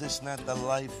 is this not the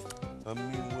life? I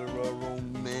mean, we're our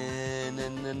own men,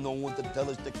 and then no one to tell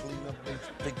us to clean up this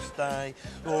pigsty,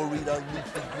 or eat our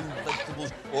leafy green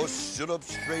vegetables, or sit up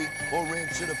straight, or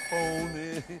answer the phone.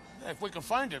 If we can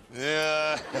find it.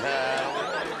 Yeah. Don't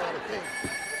worry about a thing.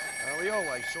 Mario,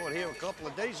 I saw it here a couple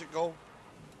of days ago.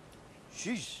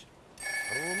 Jeez,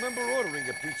 I don't remember ordering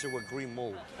a pizza with green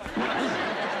mold.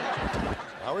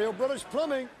 Mario Brothers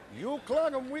Plumbing, you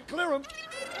clog them, we clear them.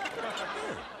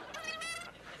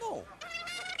 No.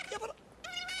 Yeah, but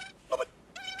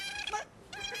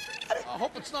I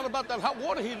hope it's not about that hot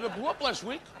water heater that blew up last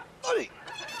week. Buddy,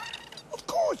 of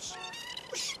course.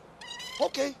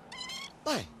 Okay,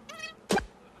 bye.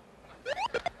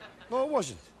 No, it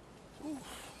wasn't. Ooh,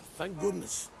 thank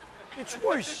goodness. It's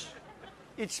worse.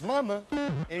 It's Mama,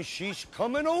 and she's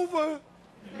coming over.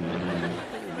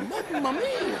 Mamma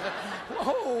mia!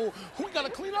 Oh, we gotta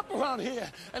clean up around here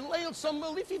and lay on some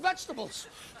leafy vegetables.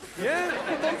 Yeah?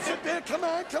 Don't sit there. Come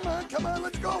on,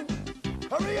 let's go.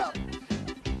 Hurry up.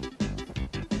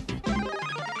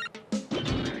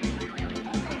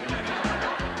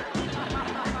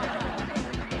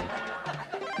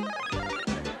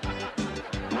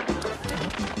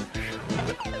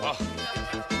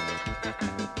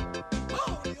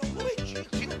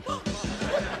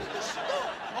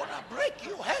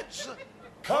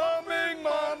 Coming,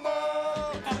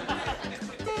 Mama!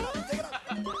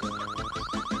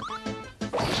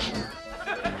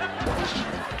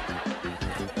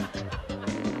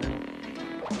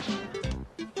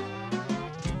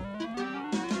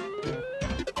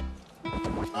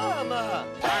 Mama!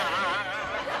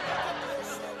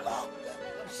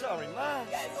 I'm sorry, Ma.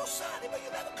 Yeah, you're sorry, but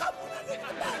you never come when I get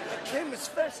my back. I came as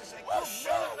fast as I could. Oh,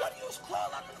 sure. When you crawl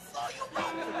under the floor, you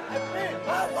run. I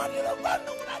want you to run.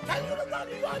 When I tell you to run,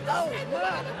 you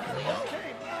understand.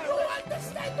 Okay, Ma. You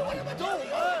understand what I'm doing.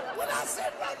 When I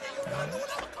said run, you run. When I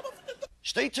come up from the door.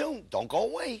 Stay tuned. Don't go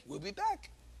away. We'll be back.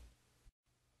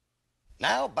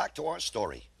 Now, back to our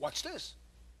story. Watch this.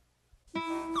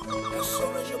 As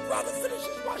soon as your brother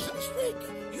finishes washing the street,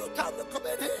 you tell him to come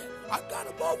in here. I got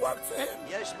more work for him.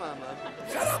 Yes, Mama.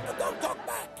 Shut up and don't talk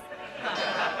back.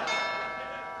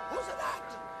 Who's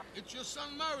that? It's your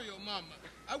son Mario, Mama.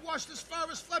 I washed as far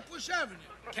as Flatbush Avenue.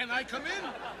 Can I come in?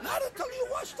 Not until you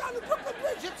wash down the Brooklyn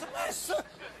Bridge. It's a mess.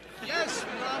 Yes,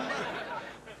 Mama.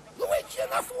 Luigi,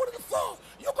 enough water to the floor.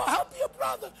 You go help your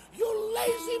brother, you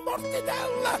lazy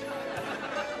mortadella.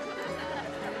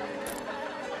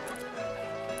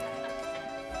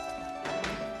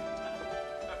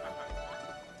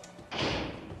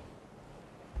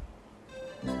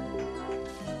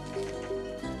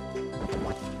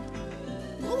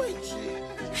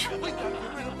 We gotta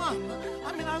get rid of Mom.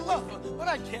 I mean, I love her, but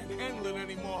I can't handle it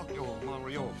anymore. Yo,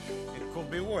 Mario, it could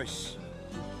be worse.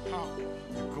 How?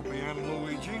 It could be Aunt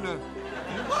Luigeena.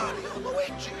 Mario,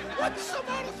 Luigi, what's the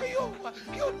matter for you?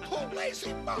 You two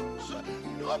lazy bums.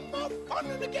 No more fun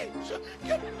in the games.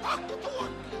 Get back to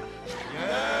work.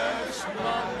 Yes,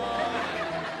 Mama.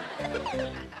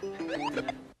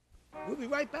 We'll be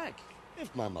right back.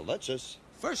 If Mama lets us.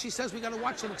 First, she says we gotta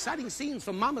watch some exciting scenes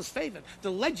from Mama's favorite, The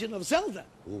Legend of Zelda.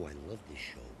 Oh, I love this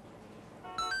show.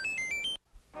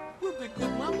 We'll be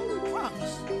good, Mama, we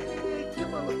promise. Give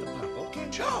her a little pop, okay?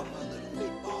 Ciao, my little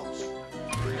meatballs.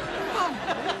 Mom,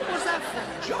 what was that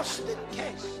just in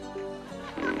case.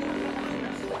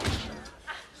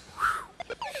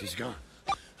 She's gone.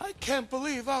 I can't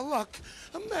believe our luck.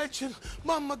 Imagine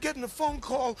Mama getting a phone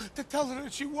call to tell her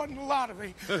that she won the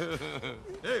lottery.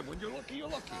 Hey, when you're lucky, you're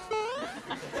lucky.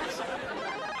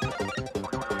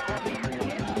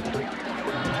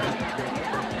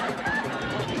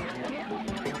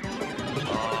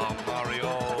 Oh,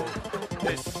 Mario,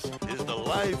 this is the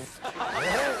life.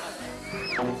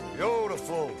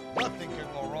 Beautiful. Nothing can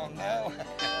go wrong now.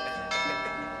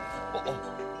 Uh-oh,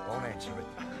 don't answer it.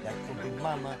 That could be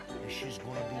Mama, and she's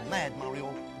going to be mad,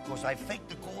 Mario, because I faked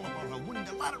the call about her winning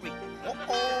the lottery.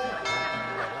 Uh-oh.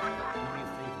 Do me a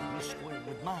favor, you square it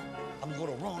with Mom. I'm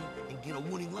going to run and get a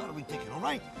winning lottery ticket, all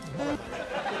right?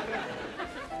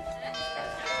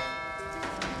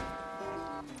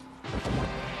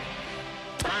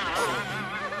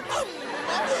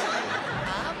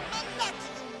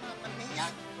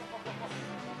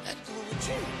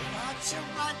 That's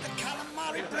right, the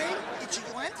calamari brain. It's you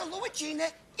and the Luigeena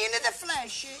into the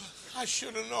flesh. I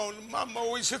should have known. Mom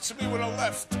always hits me with her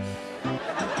left.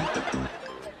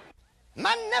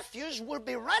 My nephews will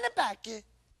be right back.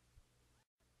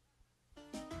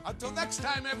 Until next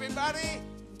time, everybody,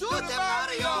 do the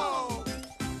Mario!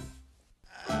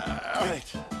 All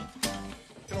right.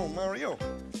 You know, Mario,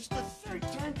 it's the third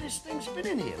time this thing's been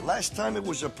in here. Last time it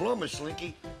was a plumber,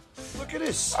 Slinky. Look at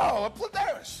this. Oh, a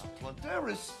Plateris. A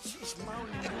Plateris? Jeez,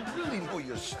 Mario, you really know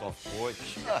your stuff, boy.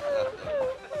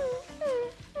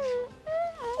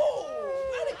 Oh,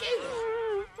 alligator.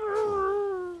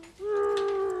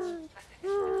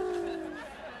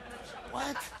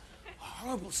 What? A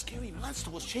horrible, scary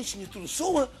monster was chasing you through the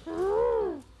sewer.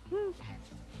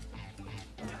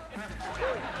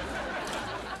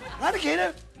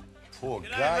 Alligator? Poor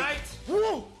guy.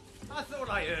 Whoa! I thought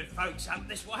I heard folks up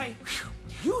this way.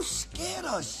 You scared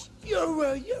us.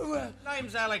 You're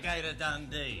Name's Alligator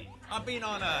Dundee. I've been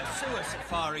on a sewer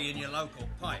safari in your local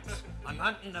pipes. I'm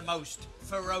hunting the most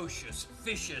ferocious,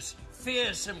 vicious,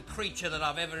 fearsome creature that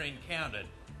I've ever encountered.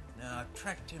 Now, I've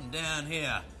tracked him down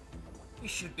here. He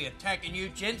should be attacking you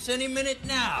gents any minute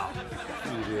now.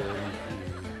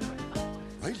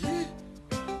 Right here?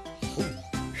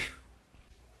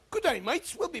 Good day,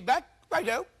 mates. We'll be back.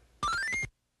 Righto.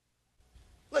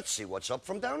 Let's see what's up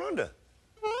from down under.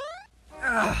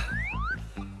 Now,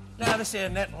 this here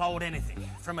net will hold anything,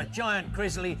 from a giant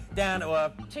grizzly down to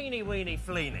a teeny-weeny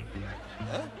fleeny.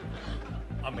 Huh?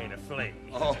 I mean a flea.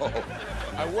 Oh,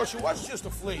 I wish it was just a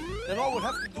flea. Then all we'd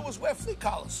have to do is wear flea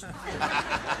collars.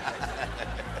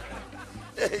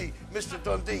 Hey, Mr.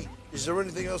 Dundee, is there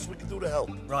anything else we can do to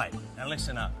help? Right, now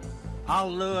listen up.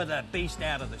 I'll lure the beast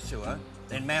out of the sewer.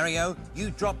 Then, Mario, you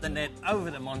drop the net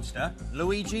over the monster.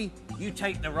 Luigi, you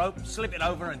take the rope, slip it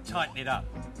over and tighten it up.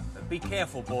 But be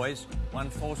careful, boys. One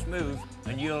false move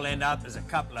and you'll end up as a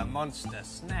couple of monster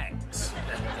snacks.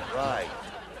 Right.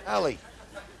 Allie,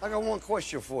 I got one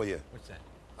question for you. What's that?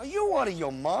 Are you out of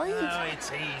your mind? Oh,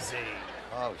 it's easy.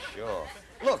 Oh, sure.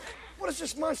 Look, what does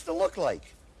this monster look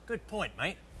like? Good point,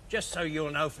 mate. Just so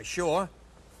you'll know for sure,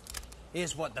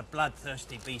 here's what the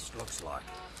bloodthirsty beast looks like.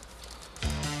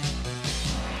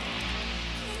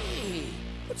 Hey,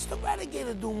 what's the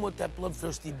alligator doing with that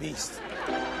bloodthirsty beast?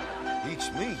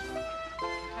 Eats me.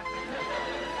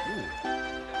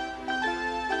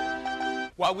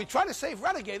 While we try to save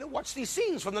Alligator, watch these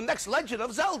scenes from the next Legend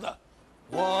of Zelda.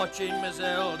 Watching my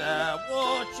Zelda,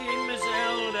 watching my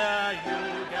Zelda,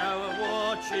 you go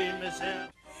watching my Zelda.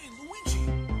 Hey, Luigi,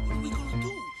 what are we gonna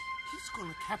do? He's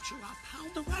gonna capture our pal,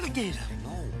 the alligator.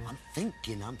 No, I'm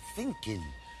thinking.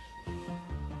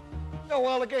 Yo,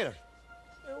 Alligator,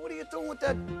 what are you doing with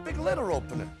that big letter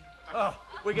opener? Oh,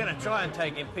 we're gonna try and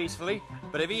take him peacefully,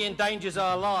 but if he endangers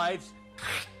our lives...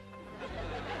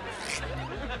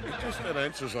 I guess that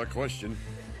answers our question.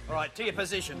 All right, to your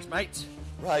positions, mates.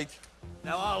 Right.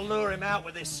 Now, I'll lure him out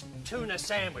with this tuna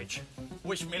sandwich.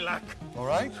 Wish me luck. All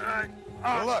right?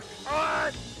 Good luck. All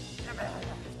right.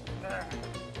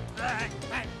 There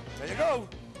you go.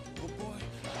 Good boy.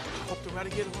 I hope the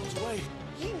alligator runs away.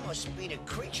 He must be the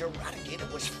creature Ratigator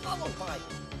was followed by.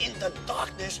 In the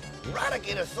darkness,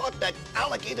 Ratigator thought that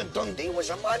Alligator Dundee was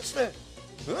a monster.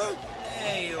 Huh?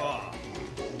 There you are.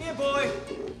 Here, boy.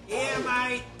 Here,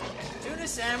 mate. Tuna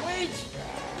sandwich.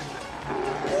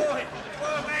 Boy,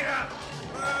 back up.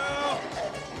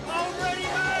 All ready,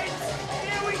 mates.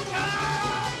 Here we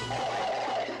come.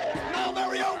 Now,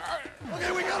 Mario.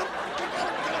 Okay, we got him.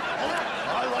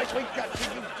 All right, we got you.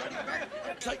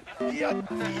 Yeah.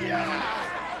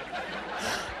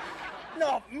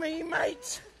 Not me,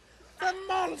 mates. The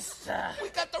monster. We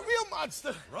got the real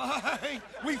monster. Right.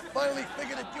 We finally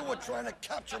figured that you were trying to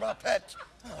capture our pet.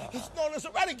 He's known as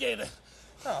a alligator.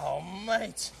 Oh,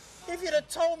 mate. If you'd have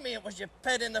told me it was your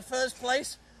pet in the first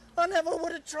place, I never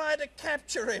would have tried to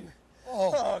capture him.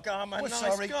 Oh, God, I'm a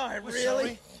nice guy, We're really.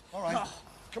 sorry. All right.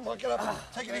 Come on, get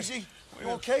up. Take it easy. You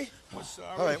okay? We're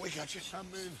sorry. All right, we got you.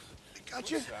 We got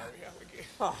you. Sorry, alligator.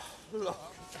 Oh, look.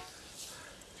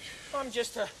 I'm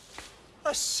just a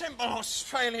simple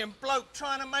Australian bloke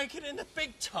trying to make it in the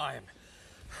big time.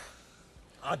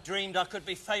 I dreamed I could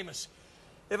be famous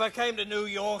if I came to New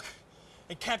York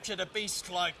and captured a beast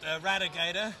like the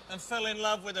Radigator and fell in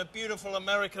love with a beautiful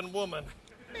American woman.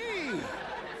 Hey,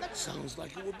 that sounds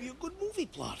like it would be a good movie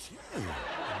plot.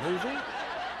 A movie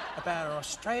about an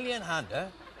Australian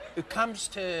hunter who comes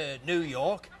to New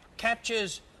York,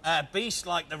 captures a beast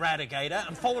like the Radigator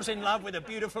and falls in love with a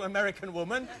beautiful American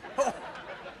woman. Oh,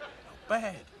 not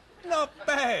bad. Not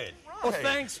bad. Well,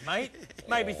 thanks, mate.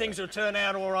 Maybe things will turn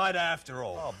out all right after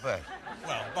all. I'll bet.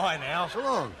 Well, bye now. So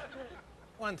long.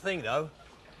 One thing, though.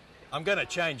 I'm going to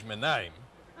change my name.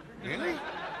 Really?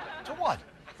 To what?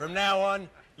 From now on,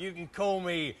 you can call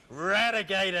me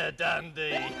Alligator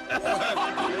Dundee.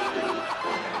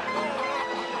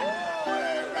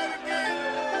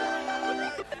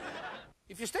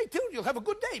 If you stay tuned, you'll have a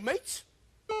good day, mates.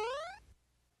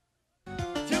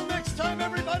 Till next time,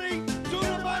 everybody,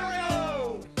 Super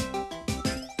Mario!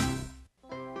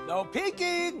 No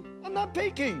peeking! I'm not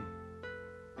peeking.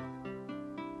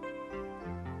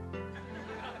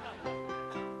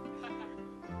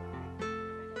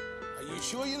 Are you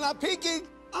sure you're not peeking?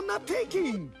 I'm not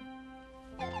peeking.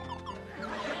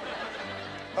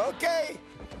 Okay.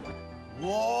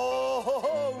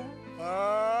 Whoa!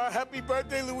 Happy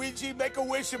birthday, Luigi. Make a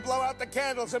wish and blow out the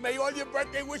candles, and may all your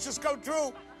birthday wishes come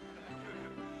true.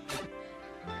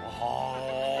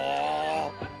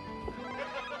 Oh.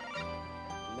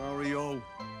 Mario,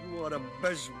 you are the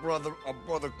best brother a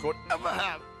brother could ever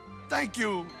have. Thank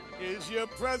you. Here's your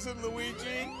present,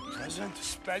 Luigi. Present?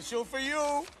 Special for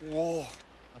you. Whoa.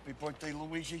 Happy birthday,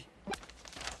 Luigi.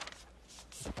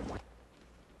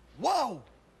 Wow!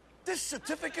 This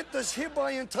certificate does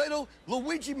hereby entitle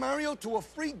Luigi Mario to a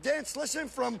free dance lesson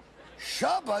from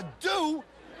Shabba-Doo.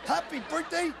 Happy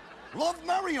birthday, love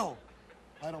Mario.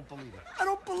 I don't believe it. I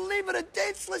don't believe it. A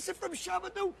dance lesson from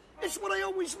Shabba-Doo. It's what I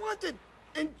always wanted.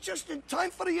 And just in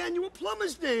time for the annual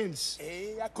plumbers dance.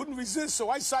 Hey, I couldn't resist, so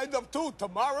I signed up too.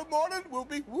 Tomorrow morning, we'll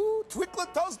be, twinkling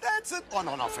toes dancing. Oh,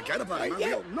 no, forget about it, Mario.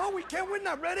 Yeah. No, we can't. We're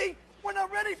not ready. We're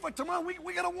not ready for tomorrow.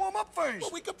 We gotta warm up first.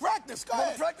 Well, we can practice. Go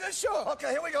ahead. Practice? Sure.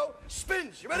 Okay, here we go.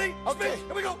 Spins. You ready? Okay. Spins.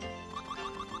 Here we go.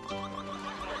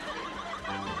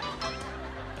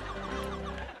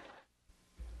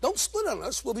 Don't split on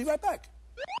us. We'll be right back.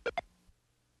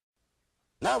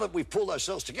 Now that we've pulled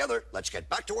ourselves together, let's get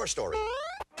back to our story.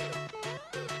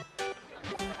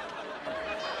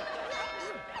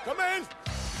 Come in.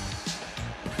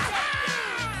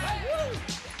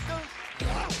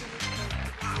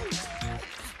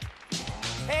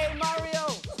 Hey,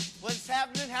 Mario. What's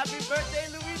happening? Happy birthday,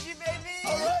 Luigi, baby.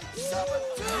 All right,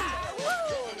 Shabba-Doo.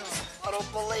 I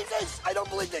don't believe this. I don't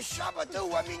believe this,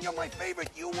 Shabba-Doo. I mean, you're my favorite.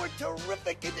 You were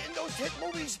terrific in those hit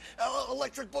movies,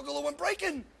 Electric Boogaloo and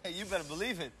Breakin'. Hey, you better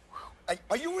believe it.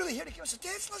 Are you really here to give us a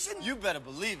dance lesson? You better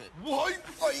believe it. What?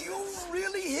 Are you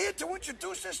really here to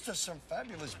introduce us to some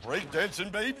fabulous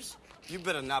breakdancing babes? You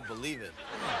better not believe it.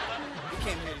 We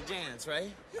came here to dance,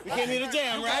 right? We came came here here to to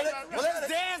jam, jam, right? right? Well, let's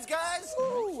dance, guys.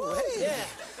 Ooh, hey. Yeah.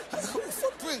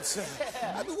 Footprints.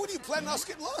 I mean, what are you planning on us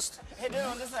getting lost? Hey,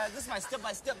 dude, this is my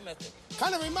step-by-step method.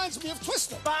 Kind of reminds me of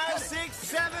Twister. 5, 6,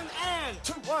 7, and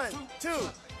 1,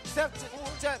 2. Step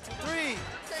 3.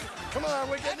 Come on,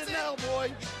 we're getting it now,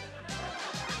 boy.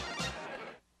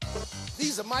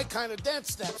 These are my kind of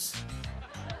dance steps.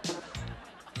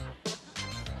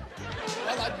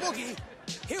 While I boogie,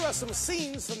 here are some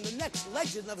scenes from the next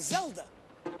legend of Zelda.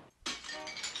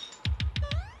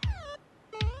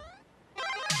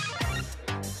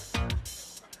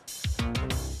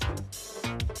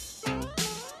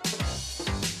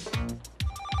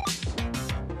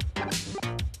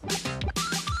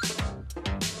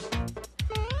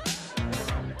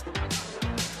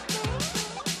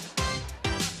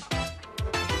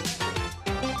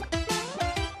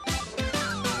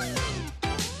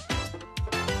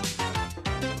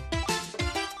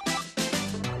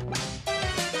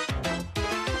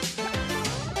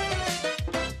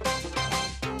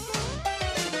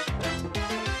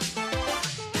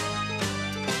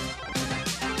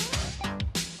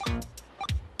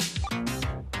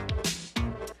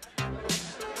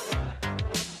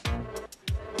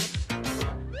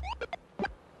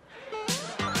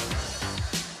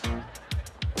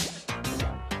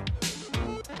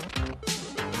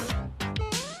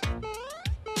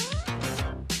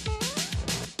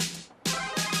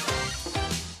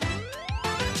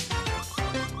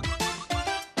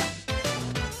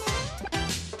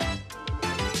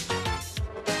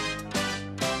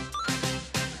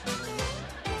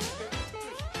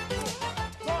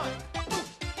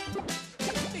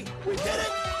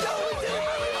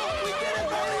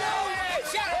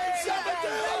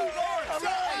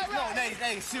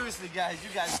 Hey, seriously, guys, you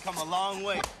guys come a long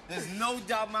way. There's no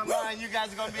doubt in my mind you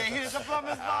guys are going to be a hit at the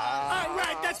Plumbers Bar. All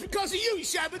right, that's because of you,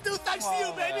 Shabba-Doo. Thanks to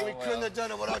you, baby. We couldn't have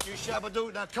done it without you,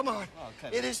 Shabba-Doo. Now, come on.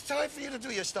 Okay. It is time for you to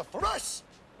do your stuff for us.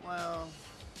 Well...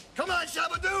 Come on,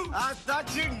 Shabba-Doo. I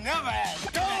thought you'd never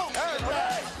ask. Go!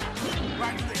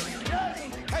 Right there.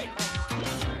 Hey.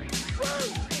 Woo.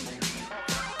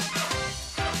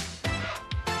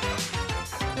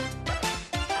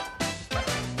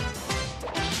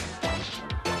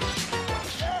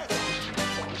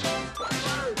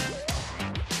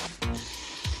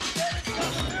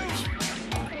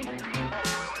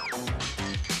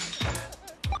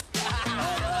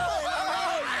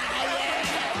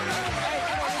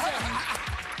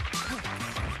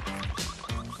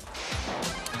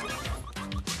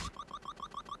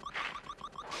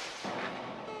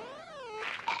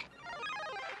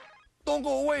 Don't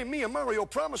go away. Me and Mario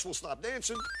promise we'll stop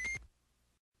dancing.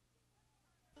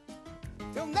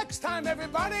 Till next time,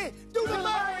 everybody, do the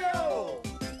Mario!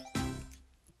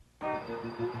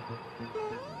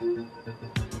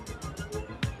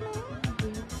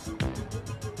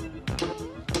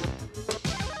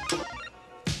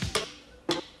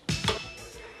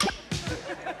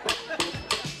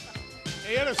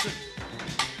 Hey, Edison,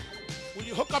 will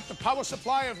you hook up the power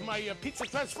supply of my pizza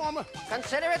transformer?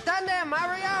 Consider it done there,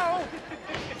 Mario.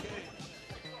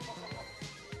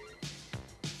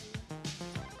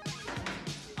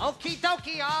 Okie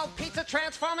dokie, all pizza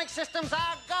transforming systems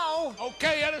are go.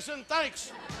 Okay, Edison,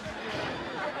 thanks.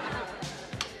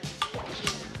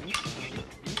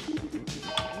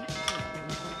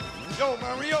 Yo,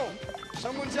 Mario,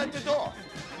 someone's at the door.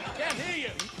 Can't hear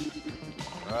you.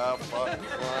 Ah, fuck,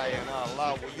 crying out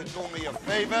loud. Will you do me a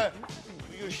favor?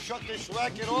 Will you shut this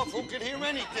racket off? Who can hear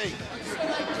anything? I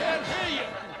said I can't hear you.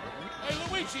 Hey,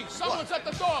 Luigi, someone's at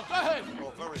the door. Go ahead.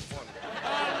 Oh, very funny.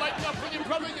 Lighten up with your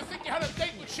brother. You think you had a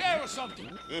date with Cher or something?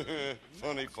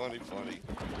 Funny, funny, funny.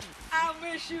 I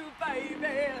miss you,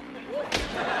 baby.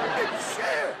 It's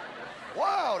Cher.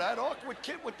 Wow, that awkward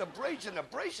kid with the braids and the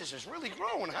braces is really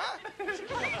growing, huh?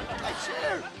 Hi,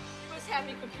 Cher. You must have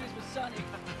me confused with Sonny.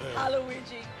 Hi,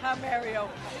 Luigi. Hi, Mario.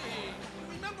 Hey, you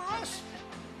remember us?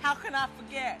 How can I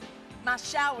forget? My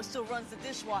shower still runs the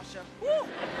dishwasher. Woo!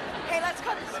 Hey, let's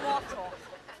cut the small talk.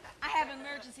 I have an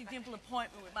emergency dimple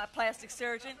appointment with my plastic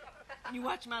surgeon. Can you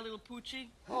watch my little Poochie?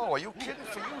 Oh, are you kidding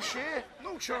for you, Cher?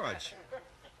 No charge.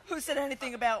 Who said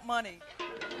anything about money?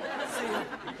 See ya.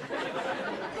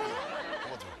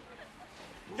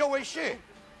 Yo, wait, Cher.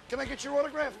 Can I get your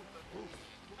autograph?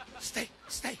 Stay.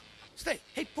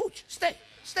 Hey, Pooch, stay,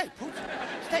 Pooch,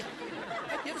 stay.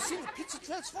 Have you ever seen a pizza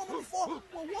transformer before?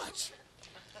 Well, watch.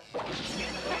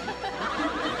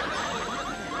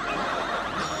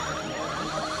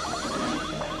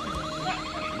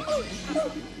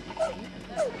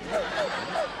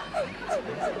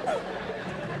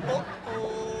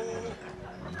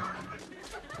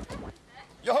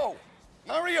 Yo,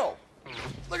 Mario,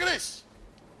 look at this.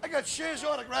 I got Cher's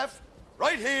autograph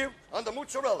right here on the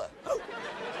mozzarella. Mario,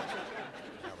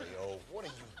 what are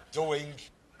you doing?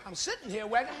 I'm sitting here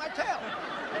wagging my tail.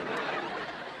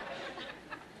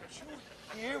 Did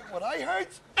you hear what I heard?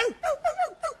 Oh,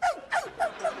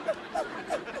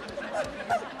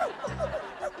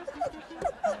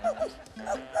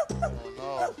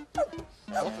 no.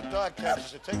 I hope the dog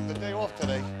catchers are taking the day off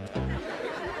today.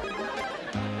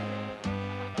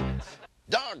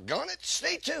 Doggone it,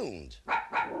 stay tuned.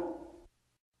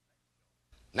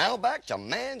 Now back to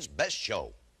man's best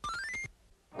show.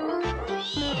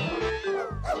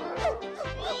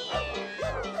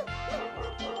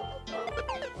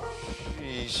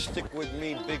 Geez, stick with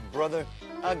me, big brother.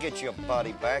 I'll get your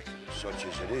body back, such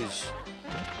as it is.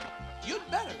 You'd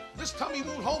better. This tummy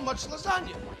won't hold much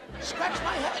lasagna. Scratch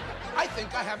my head. I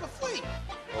think I have a flea.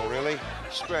 Oh, really?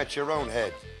 Scratch your own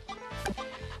head.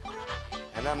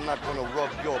 And I'm not gonna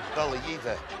rub your belly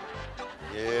either.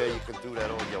 Yeah, you can do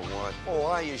that all you want. Oh,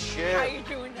 are you, Cher? How you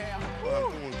doing now?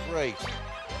 Oh, I'm doing great.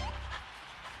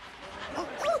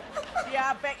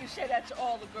 Yeah, I bet you say that to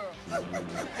all the girls.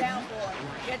 Down, boy.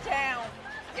 Get down.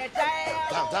 Get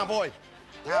down. Down, boy.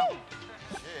 Down.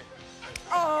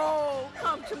 Oh,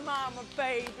 come to Mama,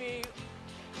 baby.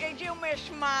 Did you miss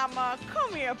Mama?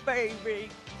 Come here, baby.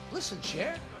 Listen,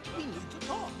 Cher, we need to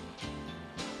talk.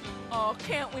 Oh,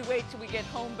 can't we wait till we get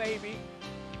home, baby?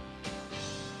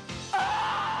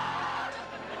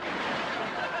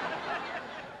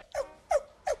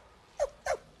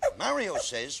 Mario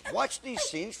says, watch these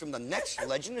scenes from the next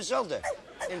Legend of Zelda.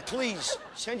 And please,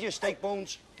 send your steak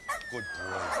bones. Good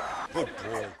boy. Good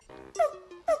boy.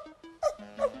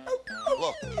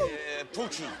 Look,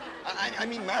 Poochie. I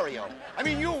mean Mario. I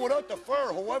mean you without the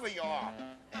fur, whoever you are.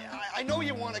 I know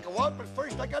you want to go out, but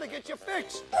first I got to get you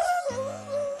fixed. Okay,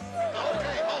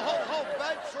 ho,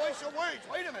 bad choice of words.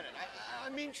 Wait a minute. I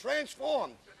mean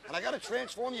transform. And I got to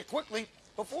transform you quickly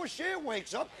before Cher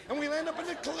wakes up and we land up in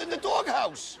the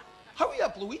doghouse. Hurry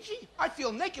up, Luigi. I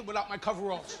feel naked without my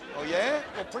coveralls. Oh, yeah?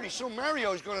 Well, pretty soon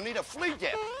Mario's going to need a flea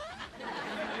dip.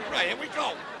 Right, here we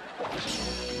go.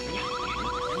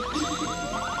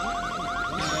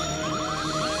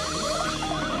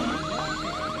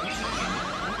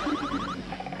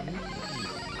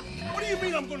 What do you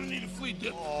mean I'm going to need a flea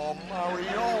dip? Oh,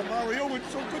 Mario,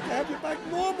 it's so good to have you back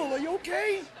normal. Are you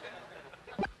okay?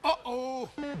 Uh-oh.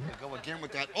 Here we go again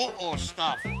with that uh-oh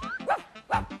stuff.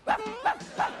 Uh-oh.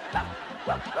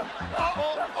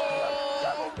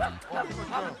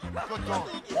 Good dog.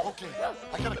 Okay.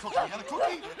 I got a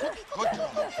cookie. Good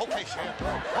dog. Okay, Cher.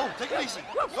 Oh, take it easy.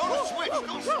 Don't switch.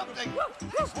 Do something.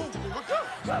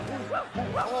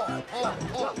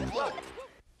 Oh.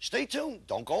 Stay tuned.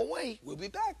 Don't go away. We'll be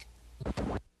back.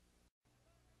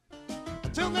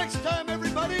 Till next time,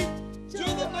 everybody. To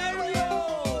the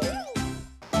Mario!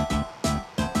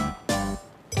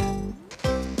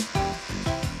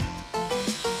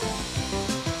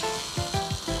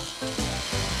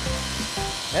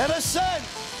 Edison!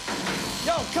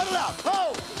 Yo, cut it out.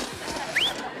 Ho!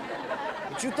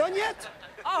 Ain't you done yet?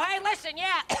 Oh, hey, listen,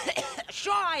 yeah.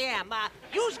 Sure I am.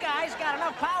 You guys got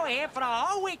enough power here for the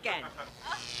whole weekend.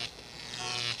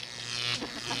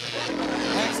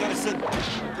 Thanks, Edison.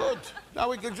 Good. Now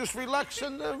we can just relax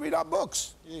and read our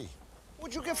books. Hey,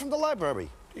 what'd you get from the library?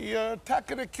 The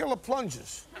Attack of the Killer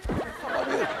Plungers. How about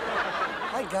you?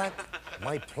 I got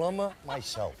my plumber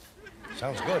myself.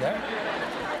 Sounds good, huh?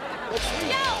 Yo,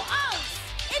 Oaks!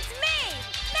 It's me,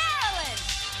 Marilyn!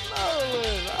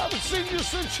 Marilyn, I haven't seen you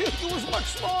since you was much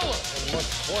smaller. And much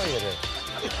quieter.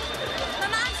 My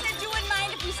mom said you wouldn't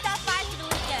mind if we stopped by for the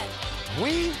weekend.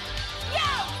 We? Yo,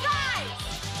 guys!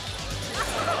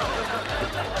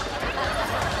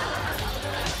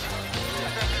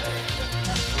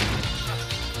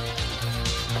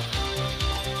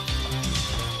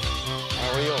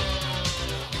 Mario,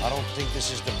 I don't think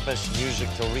this is the best music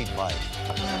to read by.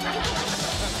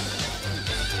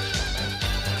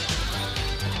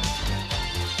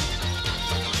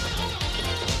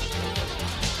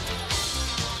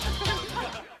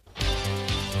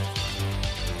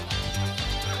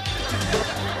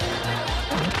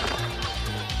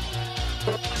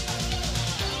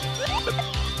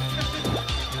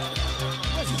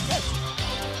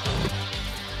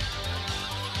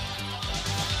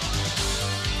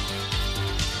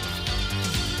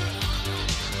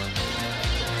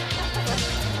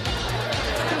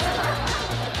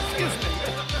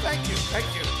 Thank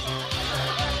you.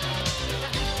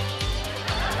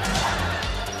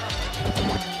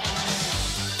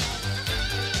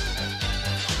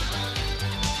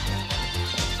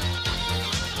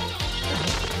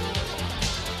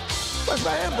 Where's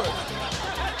my hamburger?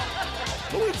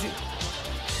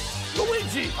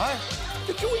 Luigi! Huh?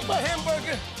 Did you eat my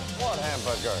hamburger? What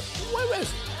hamburger? Where is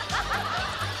it?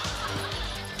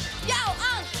 Yo,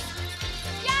 Unc!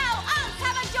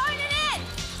 How about joining in?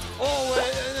 Oh,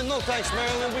 no thanks,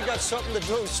 Marilyn. We got something to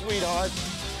do, sweetheart.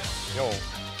 Yo,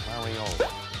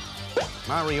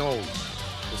 Mario.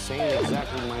 This ain't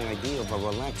exactly my idea of a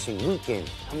relaxing weekend.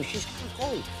 I mean, she's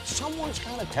gotta go. Someone's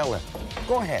gotta tell her.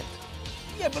 Go ahead.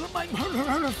 Yeah, but it might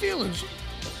hurt her feelings.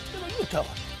 You tell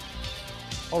her.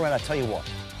 All right, I'll tell you what.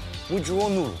 We draw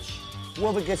noodles.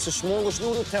 Whoever gets the smallest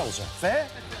noodle tells her. Fair?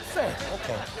 Fair.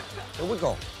 Okay. Here we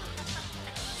go.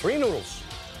 3 noodles.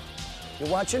 You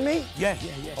watching me? Yeah.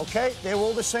 Okay, they're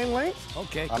all the same length?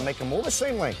 Okay. I'll make them all the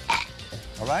same length.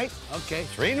 All right? Okay.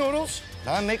 3 noodles.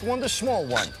 Now I make one the small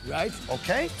one. Right.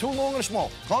 Okay? 2 long and small.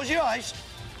 Close your eyes.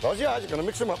 Close your eyes. You're gonna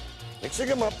mix them up. Mixing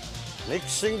them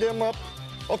up.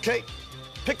 Okay.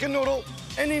 Pick a noodle.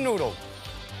 Any noodle.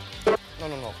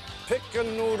 No. Pick a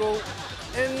noodle.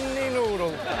 Any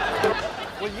noodle.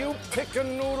 Will you pick a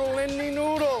noodle? Any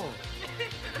noodle.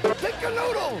 Pick a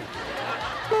noodle.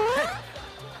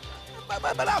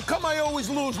 But how come I always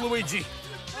lose, Luigi?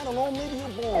 I don't know, maybe you're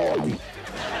born lucky.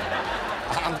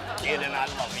 I'm kidding, I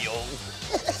love you.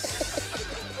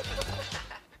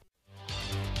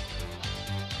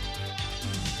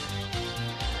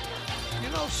 You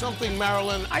know something,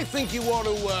 Marilyn? I think you ought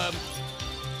to,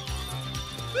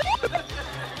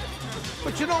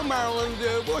 But you know, Marilyn,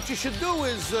 what you should do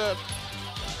is,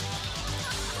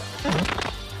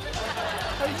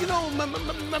 you know,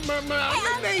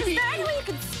 maybe... Is there any way you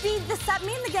could speed this up?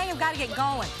 Me and the gang have got to get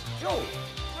going. Joe,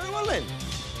 well then,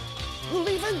 you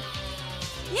leaving?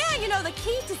 Yeah, you know, the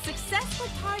key to successful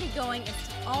party going is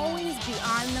to always be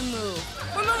on the move.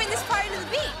 We're moving this party to the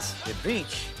beach. The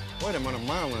beach? Wait a minute,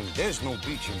 Maryland. There's no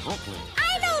beach in Brooklyn.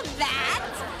 I know that.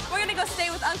 We're gonna go stay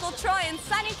with Uncle Troy in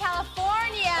sunny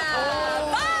California.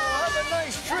 Oh, bye. have a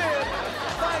nice trip.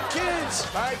 Bye, kids.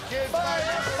 Bye, kids. Bye,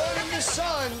 have fun in the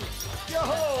sun.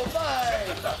 Yo-ho, bye.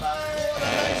 Bye. What a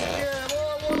nice trip.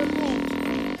 Oh, what a move.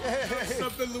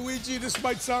 Something, Luigi, this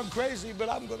might sound crazy, but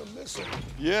I'm gonna miss it.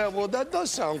 Yeah, well, that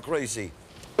does sound crazy.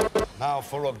 Now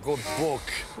for a good book.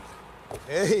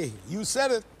 Hey, you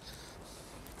said it.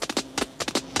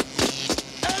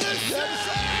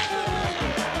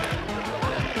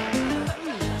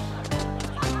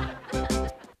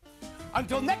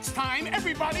 Until next time,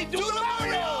 everybody do the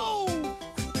Mario!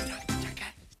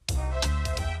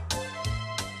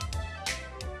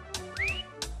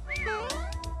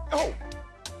 Oh,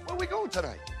 where we going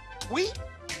tonight? We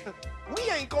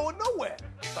ain't going nowhere.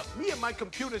 But me and my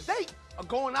computer date are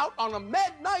going out on a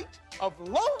mad night of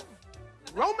love,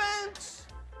 romance,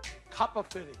 copper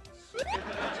fittings.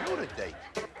 Computer date?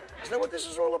 Is that what this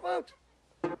is all about?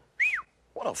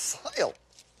 What a file.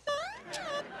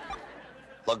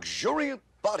 Luxuriant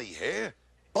body hair,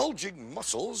 bulging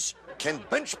muscles, can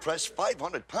bench press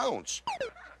 500 pounds.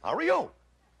 Mario,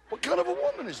 what kind of a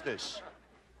woman is this?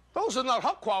 Those are not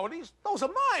her qualities. Those are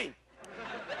mine.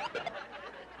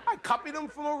 I copied them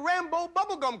from a Rambo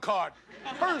bubblegum card.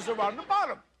 Hers are on the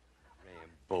bottom.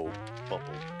 Rambo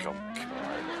bubblegum card.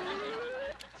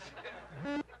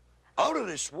 Out of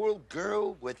this world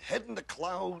girl with head in the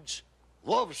clouds,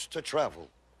 loves to travel.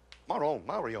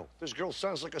 Mario, this girl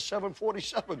sounds like a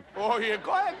 747. Oh, yeah,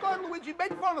 go ahead, Luigi,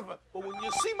 make fun of her. But when you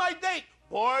see my date,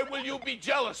 boy, will you be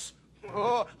jealous.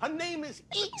 Oh, her name is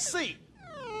E.C.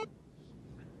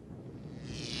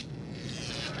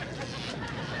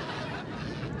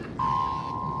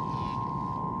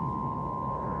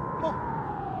 Oh,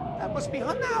 that must be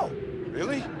her now.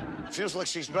 Really? Feels like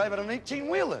she's driving an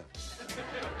 18-wheeler.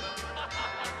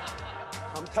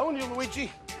 I'm telling you, Luigi.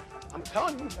 I'm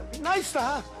telling you, be nice to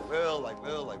her. I will. I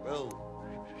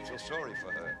feel sorry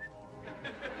for her.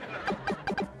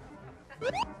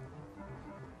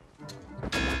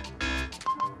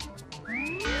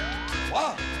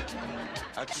 Wow,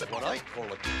 that's what I call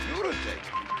a computer date.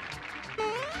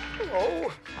 Hello,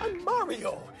 I'm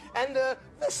Mario, and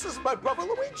this is my brother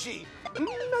Luigi.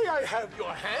 May I have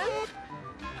your hand?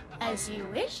 As you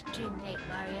wish, Dreamcake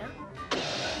Mario.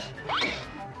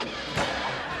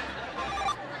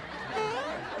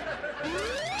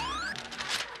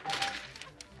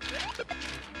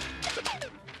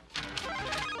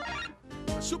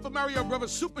 The Super Mario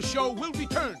Bros. Super Show will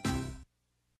return.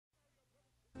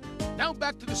 Now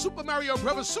back to the Super Mario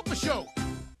Bros. Super Show.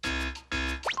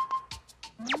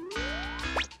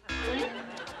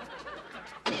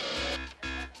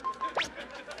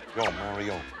 Yo,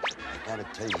 Mario, I gotta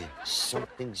tell you,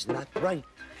 something's not right.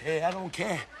 Hey, I don't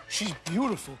care. She's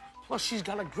beautiful. Plus, she's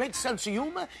got a great sense of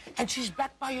humor, and she's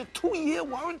backed by a 2-year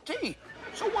warranty.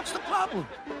 So what's the problem?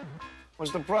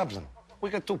 What's the problem? We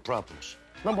got two problems.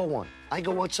 Number one, I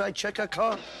go outside, check her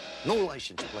car, no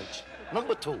license plates.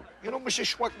 Number two, you know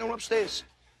Mrs. Schwachner upstairs?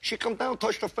 She come down,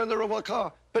 touched the fender of her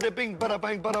car, bada bing, bada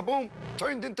bang, bada boom,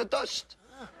 turned into dust.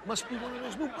 Must be one of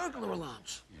those new burglar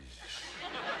alarms.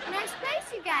 Nice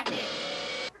place you got here.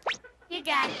 You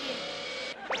got here.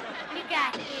 You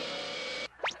got here.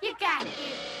 You got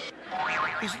here.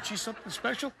 Isn't she something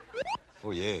special?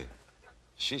 Oh, yeah.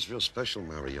 She's real special,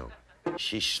 Mario.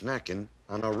 She's snacking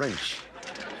on a wrench.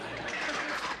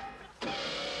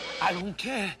 I don't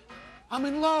care. I'm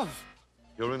in love.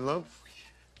 You're in love?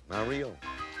 Mario,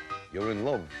 you're in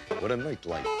love with a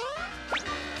nightlight.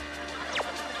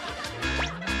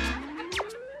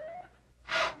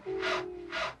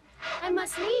 I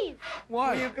must leave.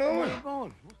 Why? Where are you going? Where are you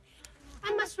going?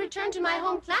 I must return to my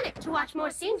home planet to watch more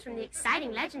scenes from the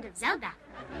exciting legend of Zelda.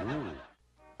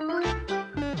 Where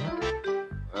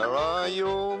are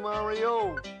you,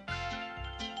 Mario?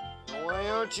 Why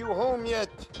aren't you home yet?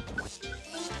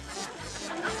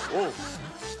 Oh.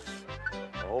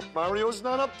 I hope Mario's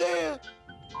not up there.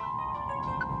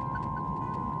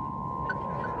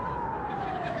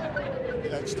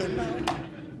 That's the night.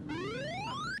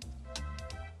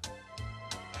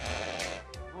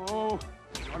 Oh,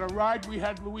 what a ride we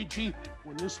had, Luigi.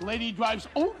 When this lady drives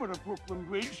over the Brooklyn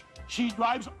Bridge, she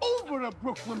drives over the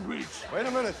Brooklyn Bridge. Wait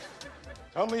a minute.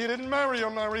 Tell me you didn't marry her,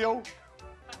 Mario.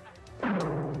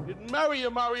 Didn't marry you,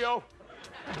 Mario.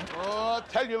 Oh, I'll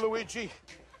tell you, Luigi.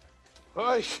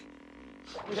 Boy,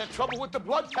 we had trouble with the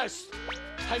blood test.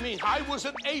 I mean, I was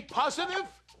an A positive.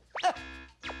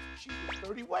 She was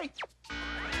 30 weight.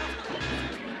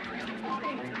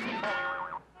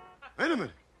 Wait a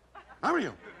minute.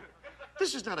 Mario,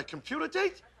 this is not a computer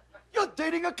date. You're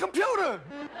dating a computer.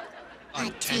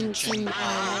 Attention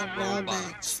all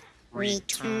robots.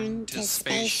 Return to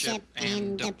spaceship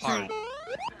and depart.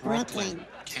 Brooklyn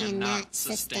cannot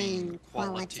sustain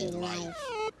quality life.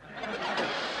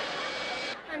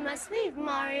 I must leave,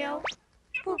 Mario.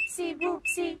 Whoopsie,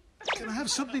 whoopsie. Can I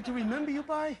have something to remember you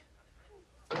by?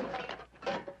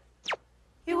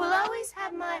 You will always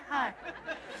have my heart.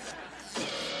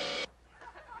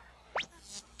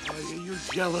 Are you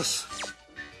jealous?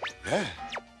 Yeah.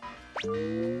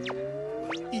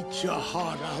 Eat your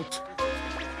heart out.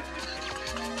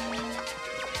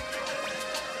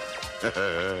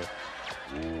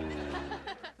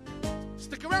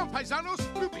 Stick around, paisanos.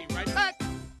 We'll be right back.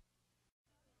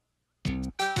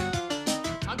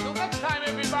 Until next time,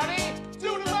 everybody,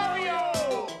 do the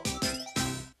Mario!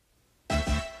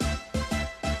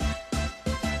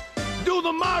 Do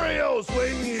the Mario!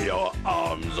 Swing your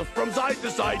arms from side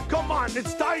to side. Come on,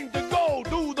 it's time to go.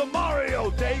 Do the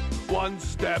Mario. Take one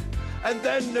step, and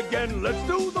then again. Let's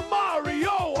do the Mario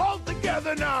all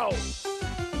together now.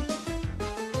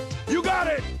 You got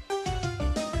it!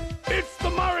 It's the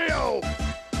Mario!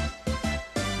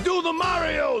 Do the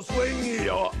Mario! Swing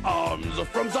your arms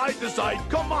from side to side.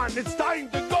 Come on, it's time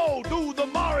to go. Do the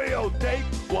Mario. Take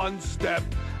one step,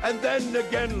 and then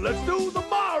again. Let's do the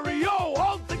Mario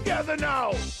all together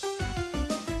now.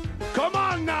 Come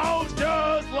on now,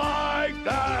 just like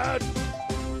that.